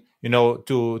machine,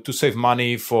 to save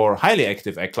money for highly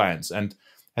active clients. And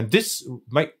this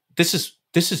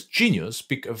is genius,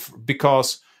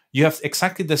 because you have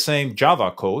exactly the same Java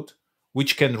code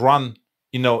which can run,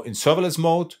 in serverless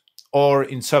mode or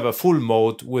in server full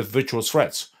mode with virtual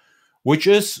threads, which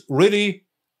is really,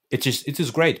 it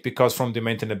is great, because from the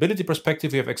maintainability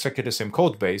perspective, you have exactly the same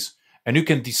code base, and you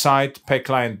can decide per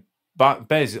client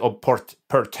basis or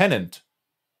per tenant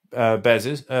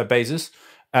basis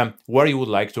where you would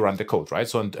like to run the code, right?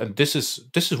 So and this is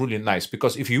really nice,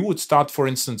 because if you would start, for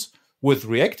instance, with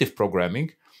reactive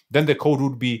programming, then the code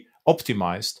would be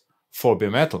optimized for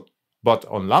bare metal. But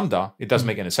on Lambda, it doesn't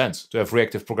make any sense to have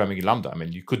reactive programming in Lambda. I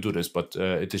mean, you could do this, but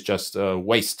it is just a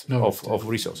waste of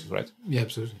resources, right? Yeah,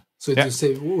 absolutely. So to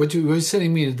say, what you were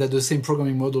telling me is that the same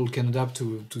programming model can adapt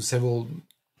to several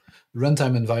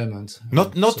runtime environments.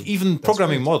 Not even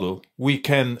programming model. We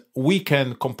can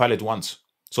compile it once.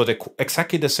 So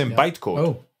exactly the same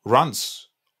bytecode runs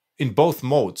in both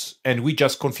modes, and we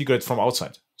just configure it from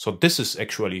outside. So this is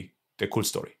actually the cool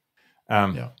story.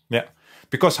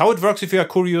 Because how it works, if you are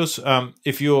curious,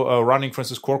 if you are running, for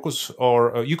instance, Quarkus,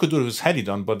 or you could do it with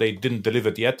Helidon, but they didn't deliver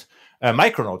it yet.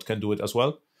 Micronaut can do it as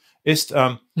well. Is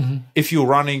if you're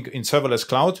running in serverless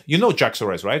cloud,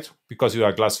 JAX-ORES, right? Because you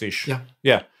are Glassfish.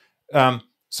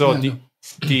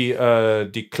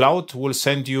 The cloud will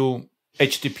send you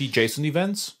HTTP JSON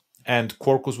events, and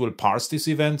Quarkus will parse these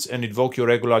events and invoke your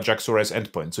regular JAX-ORES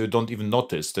endpoint. So you don't even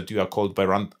notice that you are called by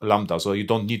Lambda. So you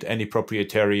don't need any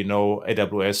proprietary,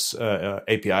 AWS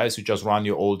APIs. You just run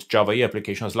your old Java EE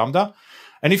application as Lambda.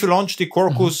 And if you launch the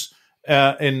Quarkus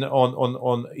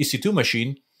on EC2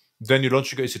 machine, then you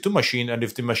launch your EC2 machine. And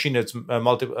if the machine has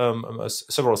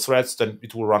several threads, then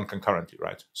it will run concurrently,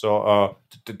 right? So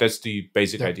that's the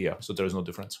basic idea. So there is no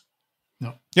difference.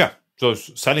 No. Yeah. So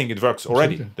selling, it works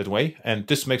already that way. And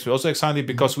this makes me also excited,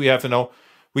 because we have,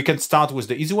 we can start with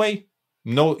the easy way,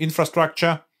 no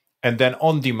infrastructure, and then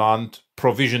on demand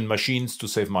provision machines to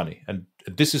save money. And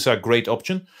this is a great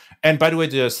option. And by the way,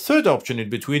 there's a third option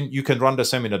in between. You can run the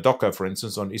same in a Docker, for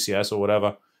instance, on ECS or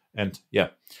whatever. And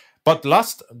but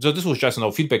so this was just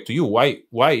feedback to you.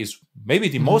 Why is maybe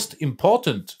the most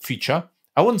important feature?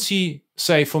 I wouldn't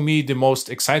say for me the most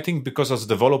exciting, because as a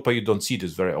developer, you don't see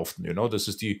this very often. This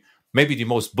is maybe the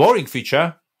most boring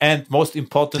feature and most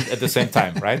important at the same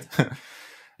time, right?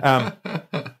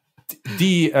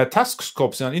 The task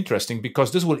scopes are interesting,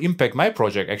 because this will impact my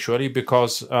project actually,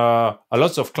 because a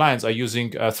lot of clients are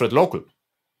using Thread Local,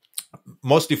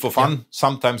 mostly for fun.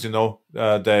 Sometimes,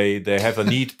 they have a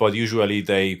need, but usually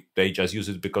they just use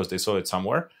it because they saw it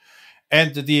somewhere.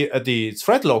 And the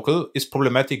Thread Local is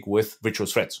problematic with virtual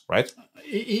threads, right?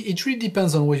 It really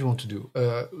depends on what you want to do.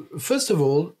 First of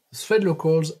all, thread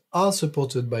locals are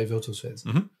supported by virtual threads.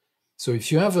 So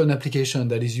if you have an application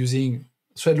that is using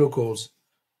thread locals,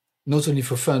 not only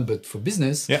for fun, but for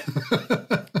business,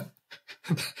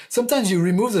 sometimes you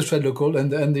remove the thread local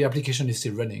and the application is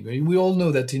still running. We all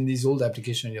know that in these old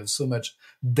applications, you have so much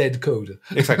dead code.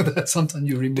 Exactly. That sometimes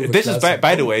you remove this is,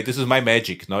 by the way, this is my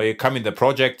magic. Now you come in the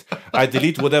project, I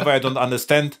delete whatever I don't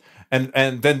understand.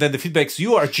 And then the feedback's,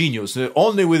 you are genius,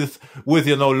 only with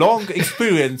long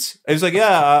experience. It's like,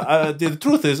 the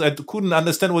truth is I couldn't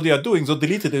understand what you are doing, so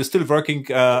delete it. It's still working.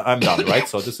 I'm done, right?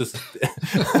 So this is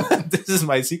this is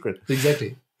my secret.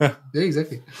 Exactly. Yeah,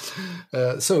 exactly.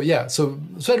 So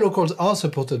thread locals are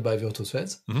supported by Virtual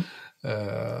Threads.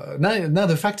 Now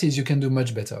the fact is you can do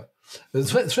much better. The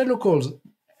thread locals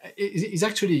is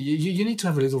actually, you need to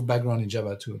have a little background in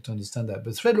Java to understand that.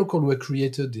 But thread local were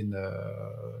created in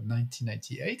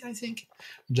 1998, I think,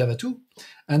 Java 2.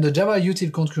 And the Java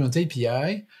util concurrent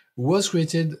API was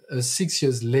created 6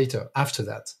 years later, after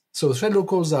that. So thread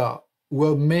locals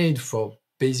were made for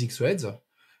basic threads.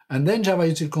 And then Java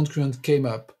util concurrent came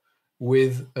up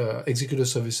with executor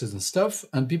services and stuff,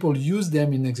 and people used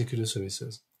them in executor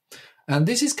services. And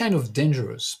this is kind of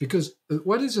dangerous because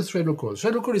what is a thread local?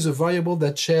 Thread local is a variable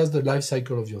that shares the life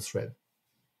cycle of your thread.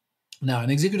 Now, an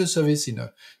executor service in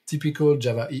a typical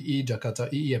Java EE, Jakarta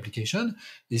EE application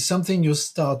is something you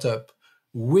start up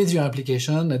with your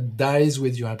application and dies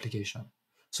with your application.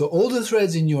 So all the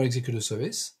threads in your executor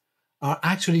service are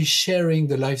actually sharing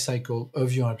the life cycle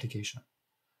of your application.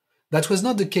 That was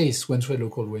not the case when thread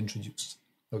local were introduced.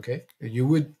 Okay, you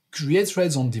would create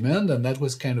threads on demand, and that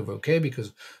was kind of okay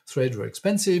because threads were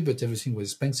expensive, but everything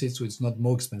was expensive, so it's not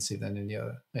more expensive than any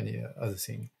other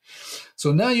thing.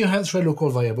 So now you have thread local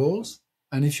variables,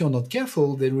 and if you're not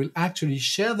careful, they will actually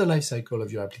share the lifecycle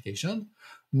of your application,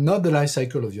 not the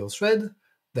lifecycle of your thread.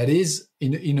 That is,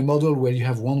 in a model where you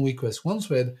have one request, one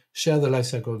thread, share the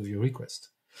lifecycle of your request.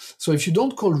 So if you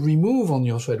don't call remove on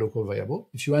your thread local variable,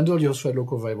 if you handle your thread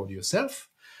local variable yourself,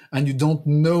 and you don't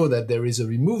know that there is a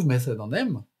remove method on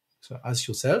them, so ask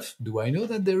yourself, do I know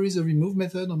that there is a remove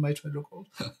method on my thread local?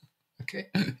 Okay,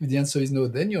 if the answer is no,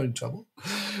 then you're in trouble.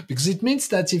 Because it means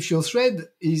that if your thread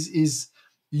is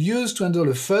used to handle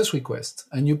a first request,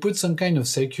 and you put some kind of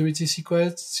security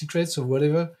secrets or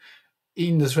whatever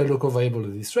in the thread local variable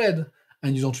of this thread,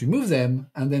 and you don't remove them,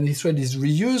 and then this thread is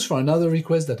reused for another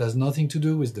request that has nothing to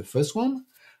do with the first one,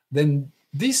 then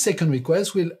this second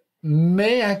request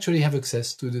may actually have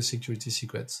access to the security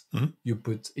secrets you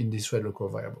put in these thread local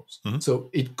variables.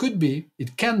 So it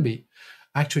can be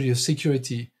actually a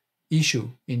security issue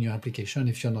in your application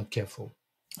if you're not careful.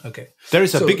 Okay. There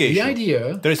is a big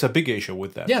issue. There is a big issue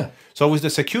with that. Yeah. So with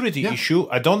the security issue,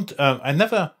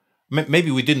 maybe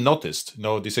we didn't notice,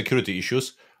 the security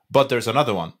issues, but there's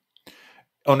another one.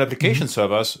 On application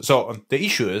servers, so the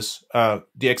issue is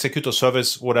the executor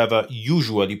service, whatever,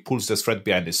 usually pulls the thread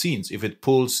behind the scenes. If it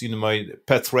pulls,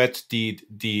 per thread, the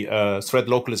thread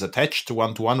local is attached to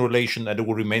one-to-one relation, and it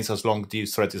will remain as long as the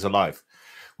thread is alive.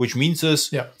 Which means is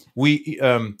the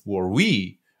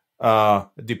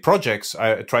projects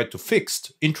I tried to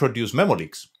fix introduce memory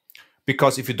leaks.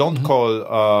 Because if you don't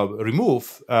call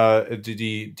remove,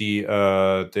 the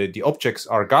objects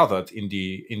are gathered in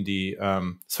the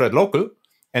thread local,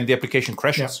 and the application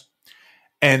crashes.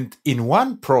 And in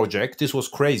one project, this was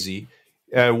crazy.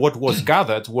 What was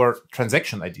gathered were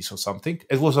transaction IDs or something.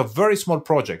 It was a very small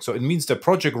project. So it means the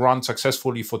project ran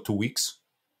successfully for 2 weeks.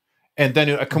 And then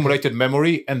it accumulated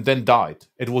memory and then died.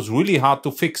 It was really hard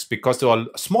to fix because there were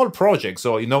small projects.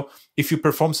 So, if you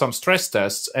perform some stress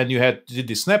tests and you did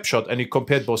the snapshot and you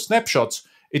compared both snapshots,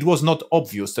 it was not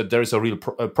obvious that there is a real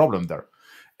problem there.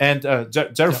 And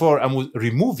therefore, I'm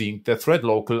removing the thread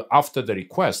local after the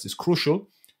request is crucial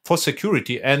for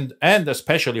security and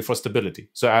especially for stability.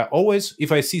 So I always,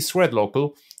 if I see thread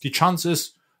local, the chance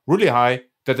is really high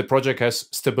that the project has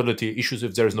stability issues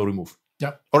if there is no remove.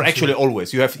 Yeah. Or actually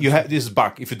always. You have this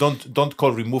bug. If you don't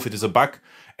call remove, it is a bug.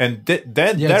 And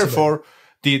therefore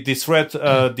the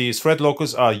thread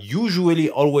locals are usually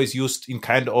always used in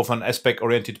kind of an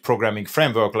aspect-oriented programming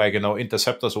framework, like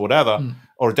interceptors or whatever,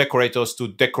 or decorators to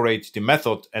decorate the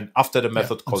method, and after the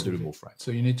method call the remove. Right.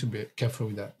 So you need to be careful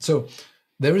with that. So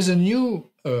there is a new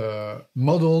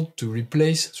model to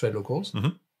replace thread locals,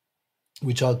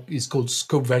 which is called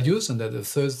scope values, and that's the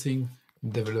third thing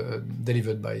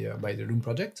delivered by the Loom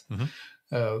project.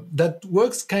 That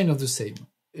works kind of the same.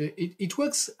 It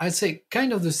works, I'd say,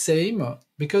 kind of the same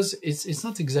because it's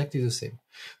not exactly the same.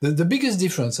 The biggest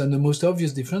difference and the most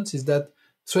obvious difference is that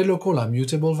thread local are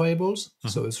mutable variables.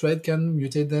 So a thread can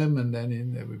mutate them, and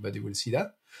then everybody will see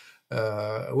that.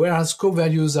 Whereas scope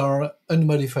values are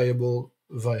unmodifiable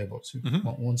variables.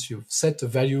 Once you've set a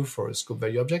value for a scope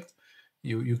value object,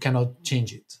 you cannot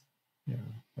change it.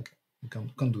 You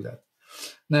can't do that.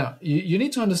 Now, you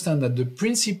need to understand that the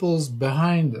principles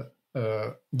behind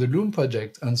the Loom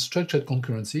project and structured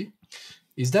concurrency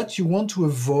is that you want to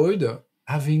avoid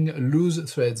having loose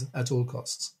threads at all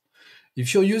costs.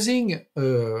 If you're using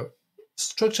a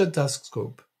structured task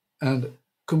scope and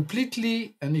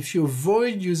if you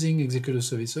avoid using executor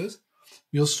services,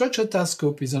 your structured task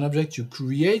scope is an object you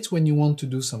create when you want to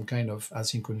do some kind of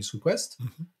asynchronous request.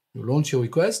 You launch your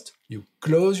request, you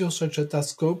close your structured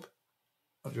task scope,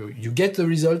 you get the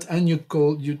result, and you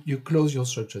close your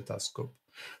structured task scope.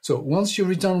 So once you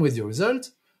return with your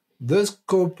result, the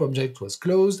scope object was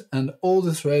closed, and all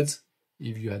the threads,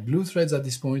 if you had loose threads at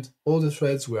this point, all the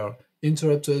threads were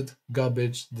interrupted,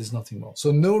 garbage, there's nothing more.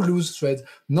 So no loose threads,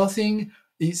 nothing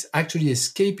is actually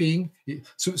escaping.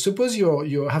 So suppose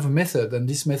you have a method, and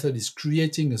this method is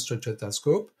creating a structured task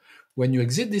scope. When you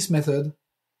exit this method,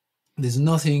 there's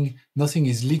nothing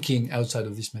is leaking outside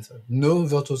of this method. No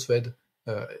virtual thread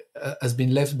has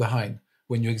been left behind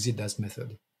when you exit that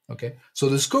method. Okay, so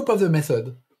the scope of the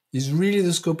method is really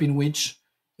the scope in which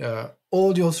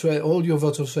all your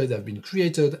virtual threads have been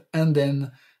created and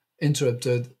then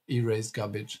interrupted, erased,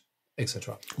 garbage,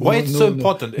 etc. Why it's so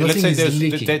important? Let's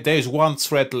say there's one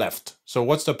thread left. So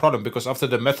what's the problem? Because after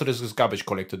the method is garbage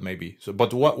collected, maybe. So,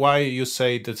 but why you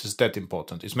say this is that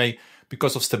important? It's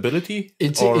because of stability.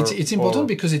 It's important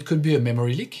because it could be a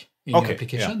memory leak in your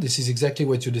application. Yeah. This is exactly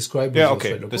what you described. Yeah,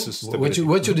 okay. This is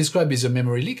what you describe is a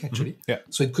memory leak, actually. Yeah.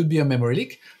 So it could be a memory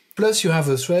leak. Plus, you have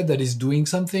a thread that is doing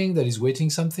something, that is waiting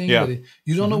something. Yeah.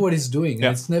 You don't know what it's doing. Yeah.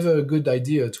 And it's never a good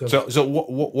idea to have So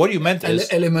what you meant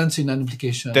is elements in an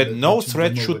application. That no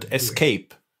thread should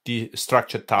escape the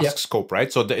structured task scope,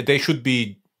 right? So they should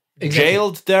be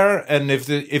jailed there. And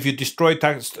if you destroy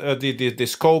the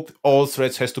scope, all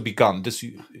threads has to be gone.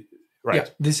 Right. Yeah,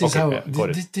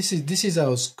 this is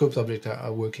how scope objects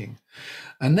are working.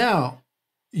 And now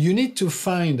you need to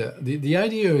find the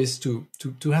idea is to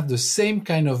have the same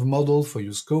kind of model for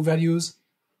your scope values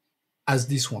as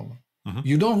this one.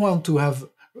 You don't want to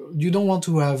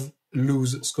have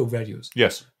loose scope values.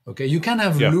 Yes. Okay. You can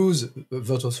have loose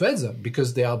virtual threads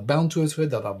because they are bound to a thread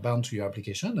that are bound to your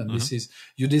application. And this is,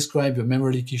 you describe your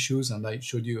memory leak issues, and I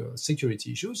showed you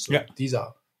security issues. So these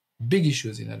are big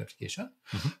issues in an application.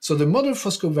 So the model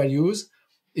for scope values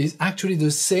is actually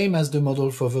the same as the model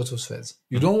for virtual threads.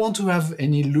 You don't want to have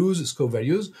any loose scope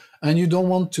values, and you don't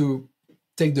want to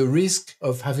take the risk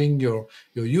of having your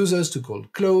users to call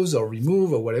close or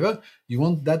remove or whatever. You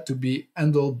want that to be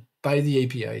handled by the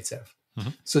API itself.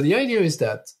 So the idea is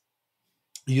that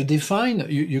you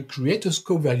create a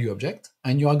scope value object,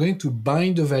 and you are going to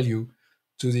bind the value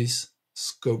to this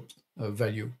scope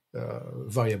value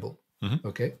variable.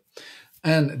 Okay.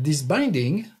 And this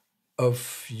binding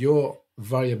of your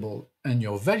variable and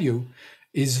your value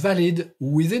is valid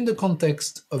within the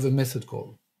context of a method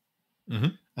call.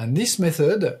 And this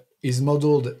method is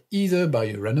modeled either by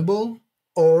a runnable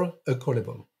or a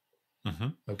callable.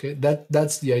 Okay,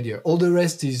 that's the idea. All the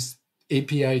rest is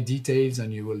API details,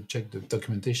 and you will check the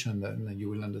documentation, and you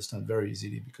will understand very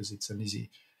easily because it's an easy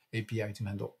API to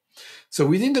handle. So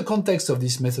within the context of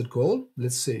this method call,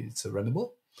 let's say it's a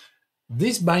runnable,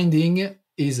 this binding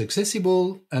is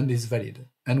accessible and is valid.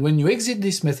 And when you exit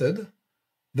this method,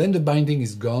 then the binding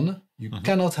is gone. You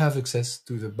cannot have access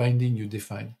to the binding you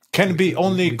define. Can it be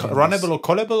only runnable or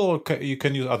callable, or you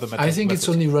can use other methods? I think it's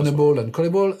only runnable and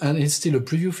callable, and it's still a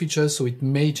preview feature, so it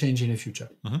may change in the future.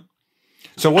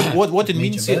 So what it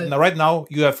means here, right now,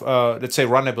 you have, let's say,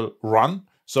 runnable run.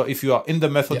 So if you are in the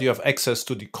method, you have access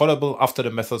to the callable. After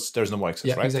the methods, there's no more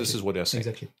access, right? Exactly. This is what they're saying.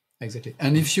 Exactly.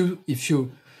 And if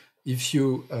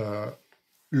you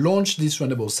launch this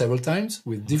runnable several times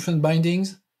with different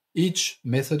bindings, each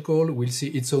method call will see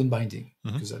its own binding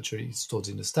because actually it's stored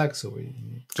in the stack, so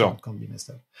it can't be messed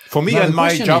up. For me and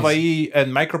my Java EE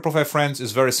and microprofile friends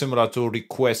is very similar to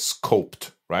request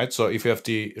scoped, right? So if you have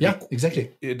the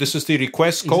exactly, this is the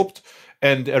request scoped,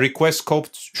 and a request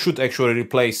scoped should actually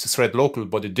replace thread local,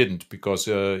 but it didn't because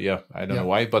I don't know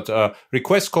why. But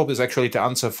request scoped is actually the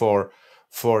answer for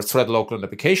thread local and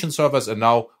application servers, and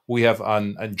now we have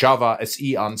a Java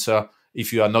SE answer.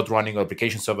 If you are not running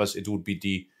application servers, it would be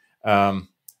the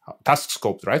task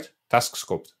scoped, right? Task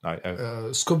scoped.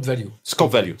 Scope value.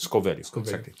 Scope value.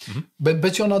 Exactly.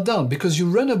 But you're not done, because your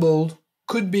runnable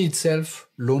could be itself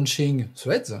launching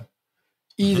threads,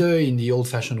 either in the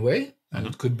old-fashioned way, and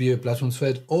it could be a platform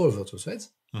thread or a virtual thread.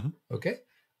 Okay.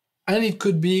 And it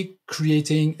could be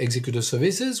creating executor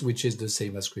services, which is the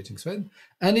same as creating thread.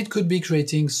 And it could be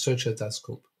creating structured task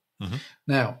scope.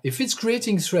 Now, if it's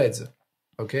creating threads,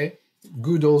 okay,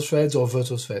 good old threads or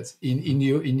virtual threads in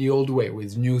the old way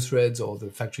with new threads or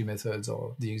the factory methods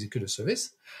or the executor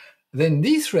service, then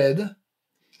this thread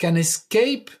can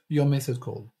escape your method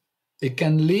call. it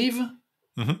can live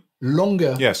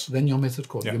longer yes. than your method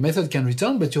call. Your method can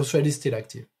return, but your thread is still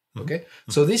active. Okay,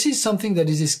 so this is something that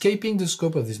is escaping the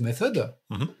scope of this method.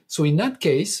 So in that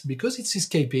case, because it's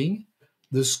escaping,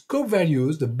 the scope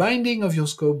values, the binding of your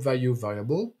scope value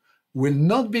variable will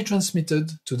not be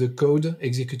transmitted to the code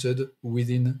executed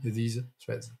within these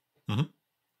threads.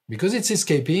 Because it's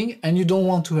escaping and you don't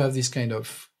want to have this kind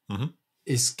of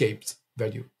escaped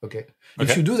value. Okay.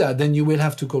 If you do that, then you will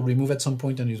have to call remove at some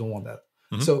point and you don't want that.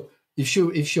 So if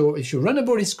your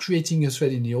runnable is creating a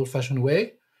thread in the old-fashioned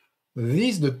way,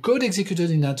 the code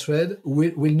executed in that thread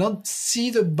will not see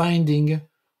the binding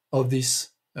of these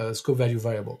scope value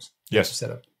variables. Yes. To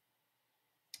set up.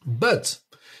 But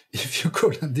if you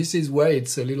call, and this is why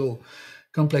it's a little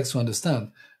complex to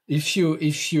understand. If you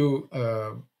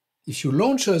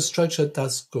launch a structured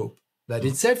task scope that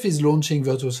itself is launching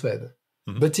virtual thread,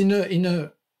 but in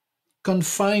a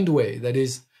confined way, that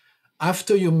is,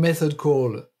 after your method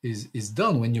call is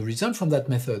done, when you return from that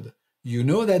method, you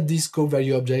know that this scope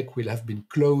value object will have been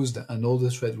closed and all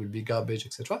the thread will be garbage,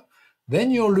 etc.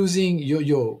 Then you're losing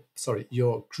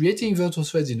you're creating virtual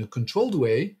threads in a controlled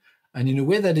way and in a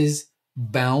way that is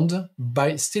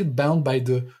still bound by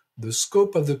the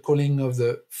scope of the calling of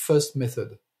the first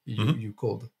method you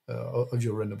called of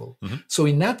your runnable. So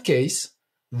in that case,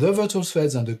 the virtual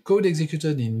threads and the code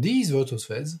executed in these virtual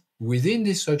threads within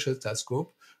this structured task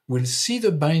scope will see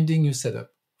the binding you set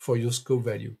up for your scope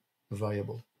value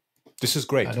variable. This is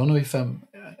great. I don't know if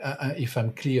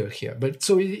I'm clear here, but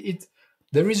so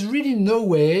there is really no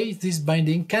way this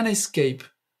binding can escape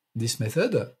this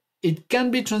method. It can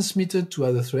be transmitted to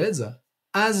other threads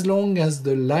as long as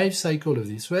the life cycle of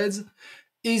these threads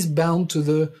is bound to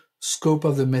the scope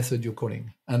of the method you're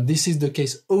calling. And this is the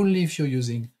case only if you're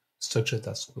using structured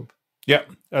task scope. Yeah,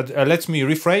 let me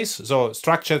rephrase. So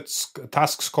structured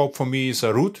task scope for me is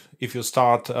a root. If you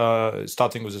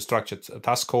starting with a structured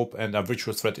task scope and a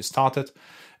virtual thread is started,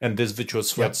 and this virtual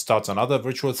thread starts another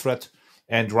virtual thread,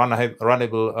 and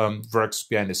runnable works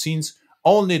behind the scenes,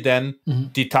 only then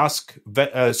the task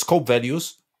scope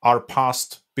values are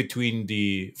passed between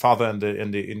the father and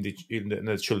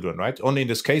the children, right? Only in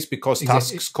this case, because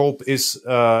task scope is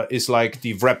like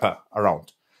the wrapper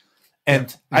around.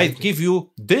 And I give you,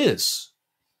 this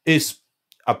is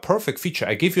a perfect feature.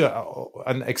 I give you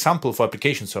an example for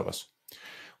application servers.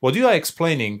 What you are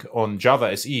explaining on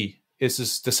Java SE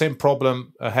is the same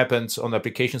problem happens on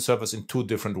application servers in two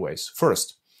different ways.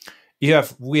 First, we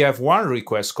have one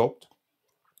request scoped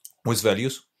with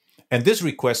values, and this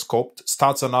request scoped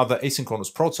starts another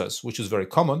asynchronous process, which is very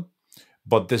common,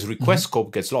 but this request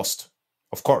scope gets lost.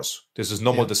 Of course, this is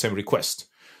normal the same request.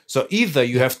 So either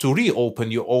you have to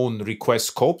reopen your own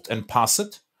request scoped and pass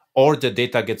it, or the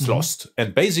data gets lost.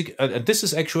 And and this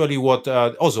is actually what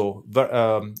also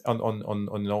on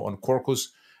Quarkus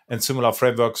and similar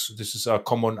frameworks, this is a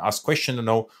common asked question,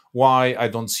 why I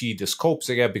don't see the scopes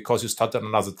again, because you started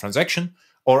another transaction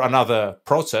or another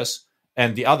process,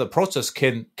 and the other process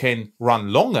can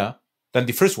run longer than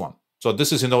the first one. So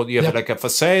this is, you have like a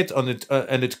facade on it,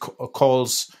 and it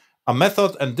calls a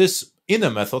method, and this inner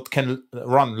method can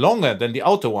run longer than the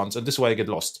outer ones, and this is why I get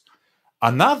lost.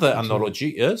 Another analogy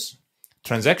is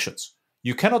transactions.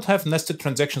 You cannot have nested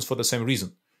transactions for the same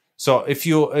reason. So if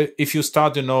you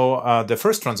start, the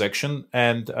first transaction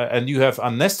and you have a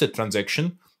nested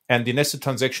transaction, and the nested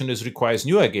transaction requires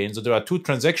new again, so there are two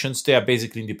transactions, they are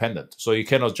basically independent. So you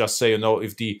cannot just say,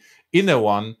 if the inner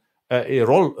one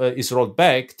is rolled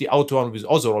back, the outer one will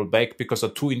also roll back, because they're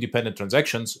two independent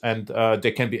transactions, and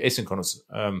they can be asynchronous.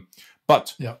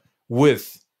 But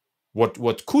with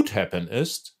what could happen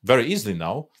is very easily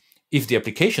now, if the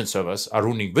application servers are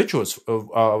running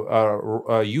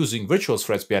are using virtual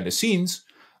threads behind the scenes,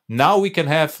 now we can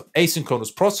have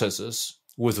asynchronous processes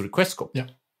with request scope.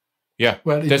 Yeah.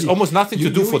 Well, there's almost nothing to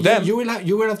do for them. You will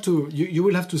have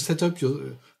to set up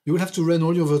you will have to run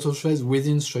all your virtual threads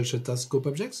within structured task scope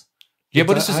objects. Yeah,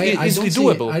 but this is easily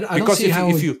doable. I don't see how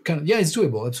it's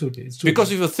doable. Absolutely, it's doable.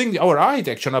 Because if you think our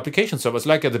architecture on application servers,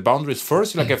 like at the boundaries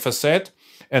first, like a facade,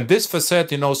 and this facade,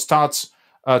 starts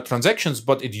transactions,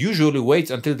 but it usually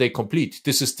waits until they complete.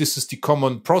 This is the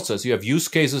common process. You have use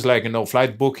cases like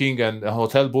flight booking and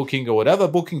hotel booking or whatever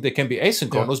booking. They can be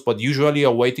asynchronous, but usually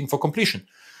are waiting for completion.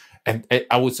 And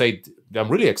I would say I'm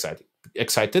really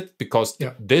excited because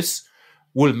this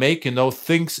will make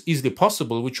things easily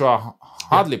possible, which are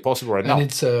hardly possible right now.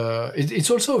 And it's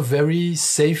also a very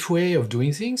safe way of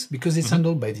doing things, because it's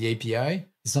handled by the API.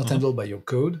 It's not handled by your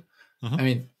code. I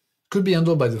mean, it could be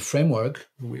handled by the framework,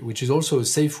 which is also a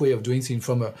safe way of doing things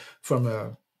from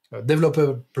a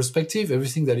developer perspective,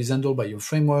 everything that is handled by your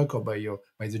framework or by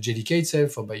the JDK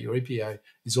itself or by your API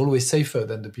is always safer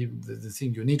than the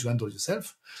thing you need to handle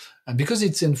yourself. And because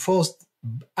it's enforced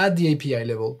at the API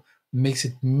level, makes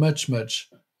it much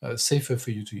safer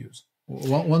for you to use.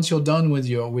 Once you're done with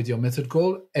your method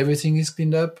call, everything is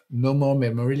cleaned up. No more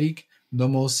memory leak, no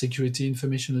more security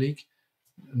information leak,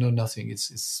 no nothing.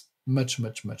 It's much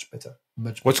better.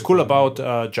 What's cool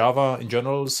about Java in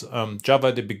general is Java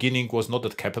at the beginning was not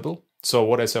that capable. So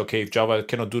what I say, okay, if Java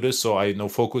cannot do this, so I now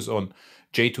focus on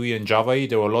J2E and Java.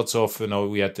 There were lots of,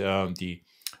 we had the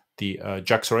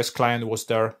JAX-RS client was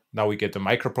there. Now we get the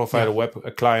microprofile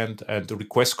web client and the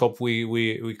request scope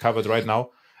we covered right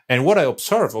now. And what I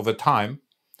observe over time,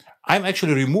 I'm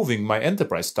actually removing my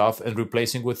enterprise stuff and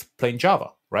replacing with plain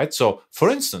Java, right? So for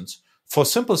instance, for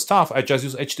simple stuff, I just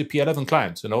use HTTP 11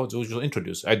 clients, to just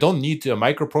introduce. I don't need a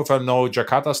microprofile, no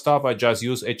Jakarta stuff. I just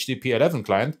use HTTP 11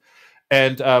 client.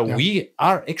 And we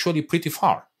are actually pretty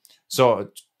far. So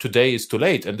today is too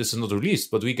late and this is not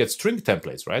released, but we get string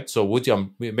templates, right? So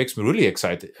it makes me really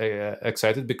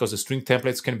excited because the string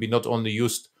templates can be not only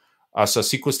used as a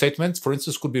SQL statement, for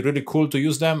instance, could be really cool to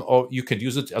use them, or you can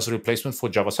use it as a replacement for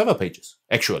Java server pages,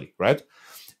 actually, right?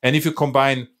 And if you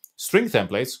combine string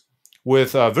templates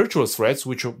with virtual threads,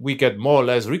 which we get more or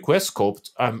less request scoped,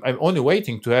 I'm only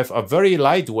waiting to have a very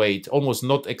lightweight, almost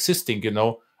not existing,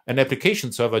 an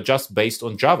application server just based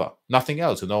on Java, nothing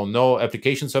else, no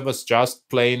application servers, just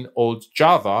plain old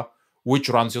Java, which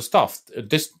runs your stuff.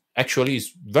 This actually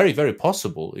is very, very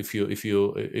possible if you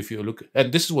look,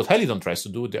 and this is what Helidon tries to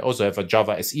do. They also have a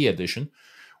Java SE edition,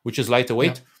 which is lighter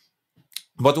weight. Yeah.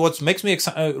 But what makes me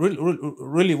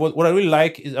really what I really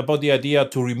like is about the idea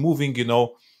to removing,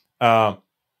 I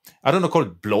don't know, call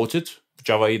it bloated.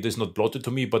 Java EE is not bloated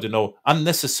to me, but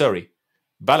unnecessary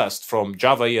ballast from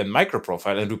Java EE and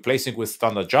microprofile and replacing with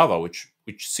standard Java, which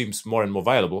seems more and more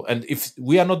viable. And if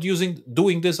we are not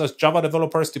doing this as Java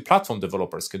developers, the platform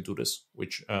developers can do this,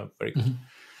 which very good. Mm-hmm.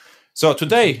 So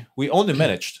today we only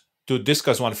managed to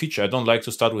discuss one feature. I don't like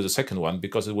to start with the second one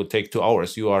because it would take 2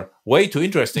 hours. You are way too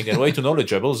interesting and way too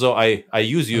knowledgeable. So I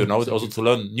use you now also to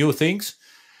learn new things.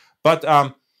 But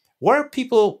where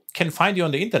people can find you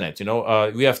on the internet,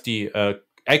 we have the,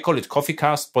 I call it Coffee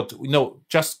Cast, but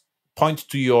just point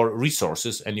to your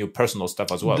resources and your personal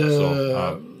stuff as well.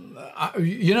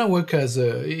 I work as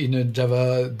in a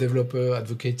Java developer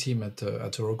advocate team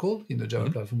at Oracle in the Java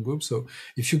platform group. So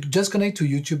if you just connect to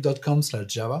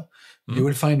youtube.com/Java, you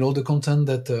will find all the content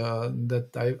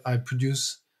that I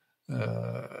produce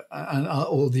and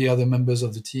all the other members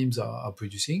of the teams are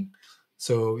producing.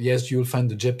 So yes, you'll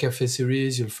find the Jeb Cafe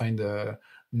series, you'll find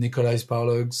Nikolai's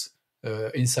Parlogs,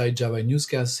 Inside Java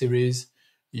Newscast series.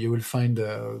 You will find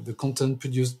the content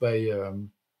produced by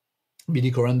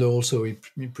Billy Corando. Also, he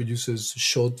produces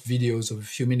short videos of a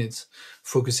few minutes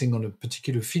focusing on a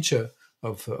particular feature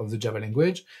of the Java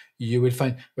language. You will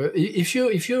find if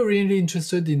you're really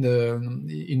interested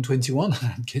in 21,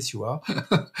 I guess you are.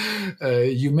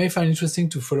 You may find interesting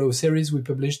to follow a series we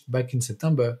published back in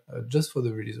September just for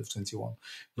the release of 21,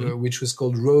 which was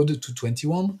called Road to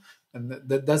 21. And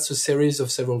that's a series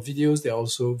of several videos. There are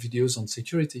also videos on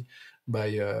security by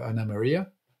Anna Maria,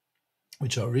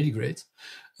 which are really great.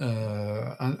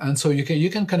 And so you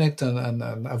can connect and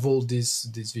have all these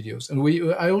videos. And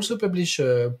I also publish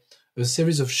a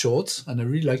series of shorts, and I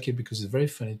really like it because it's very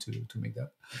funny to make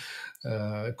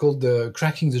that, called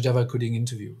Cracking the Java Coding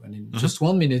Interview. And in just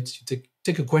 1 minute, you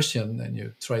take a question and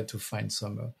you try to find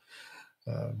some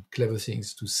clever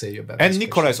things to say about it. And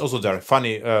Nikolai is also there. Fun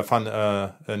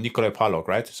Nikolai Parlog,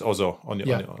 right? It's also on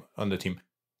the team.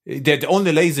 They're the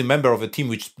only lazy member of the team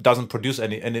which doesn't produce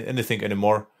anything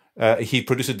anymore. He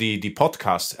produced the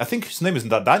podcast. I think his name is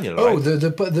Daniel, right? Oh,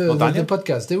 the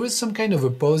podcast. There was some kind of a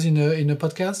pause in a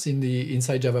podcast, in the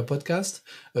Inside Java podcast.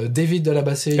 David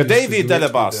Delabasse. David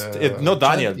Delabasse. Not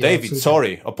Daniel. Yeah, David,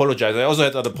 sorry. Apologize. I also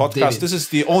had other podcasts. David. This is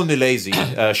the only lazy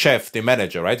chef, the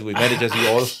manager, right? We manage you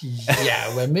all.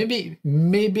 Yeah, well,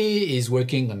 maybe he's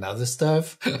working on other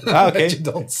stuff okay. that you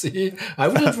don't see. I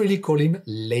wouldn't really call him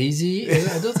lazy.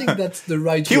 I don't think that's the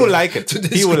right He will like it.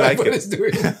 He will like it. He's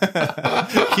doing.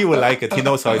 He will like it. He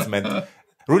knows how it's meant.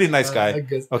 Really nice guy.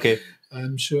 Okay.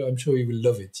 I'm sure he will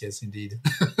love it. Yes, indeed.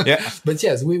 Yeah. But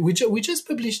yes, we just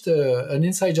published an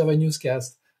Inside Java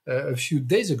newscast a few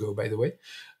days ago, by the way,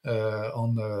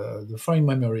 on the Find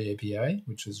Memory API,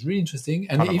 which is really interesting.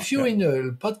 And if you're in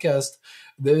a podcast,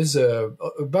 there's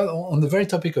on the very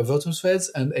topic of virtual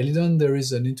threads and Helidon, there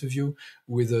is an interview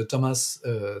with Thomas.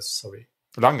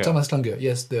 Lange. Thomas Lange,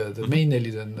 yes, the main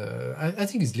Eliden, I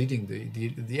think he's leading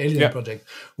the Eliden project,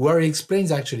 where he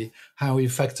explains actually how he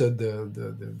factored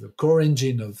the core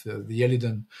engine of the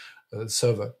Eliden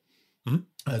server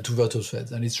to virtual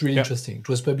threads, and it's really interesting. It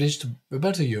was published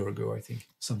about a year ago, I think,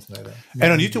 something like that.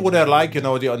 And on YouTube, what I like,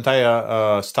 the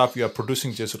entire stuff you are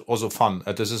producing is also fun.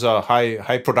 This is a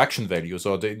high production value.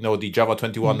 So the Java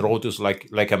 21 road is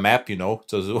like a map, so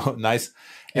it's nice.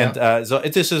 And so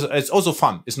it's also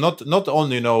fun. It's not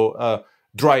only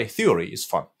dry theory is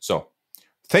fun. So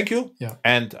thank you. Yeah.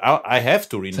 And I have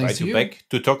to invite you back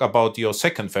to talk about your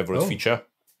second favorite feature.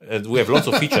 We have lots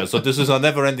of features, so this is a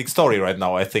never-ending story right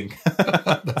now, I think.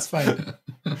 That's fine.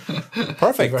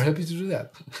 Perfect. I'm very happy to do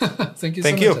that. Thank you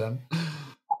so much, Adam.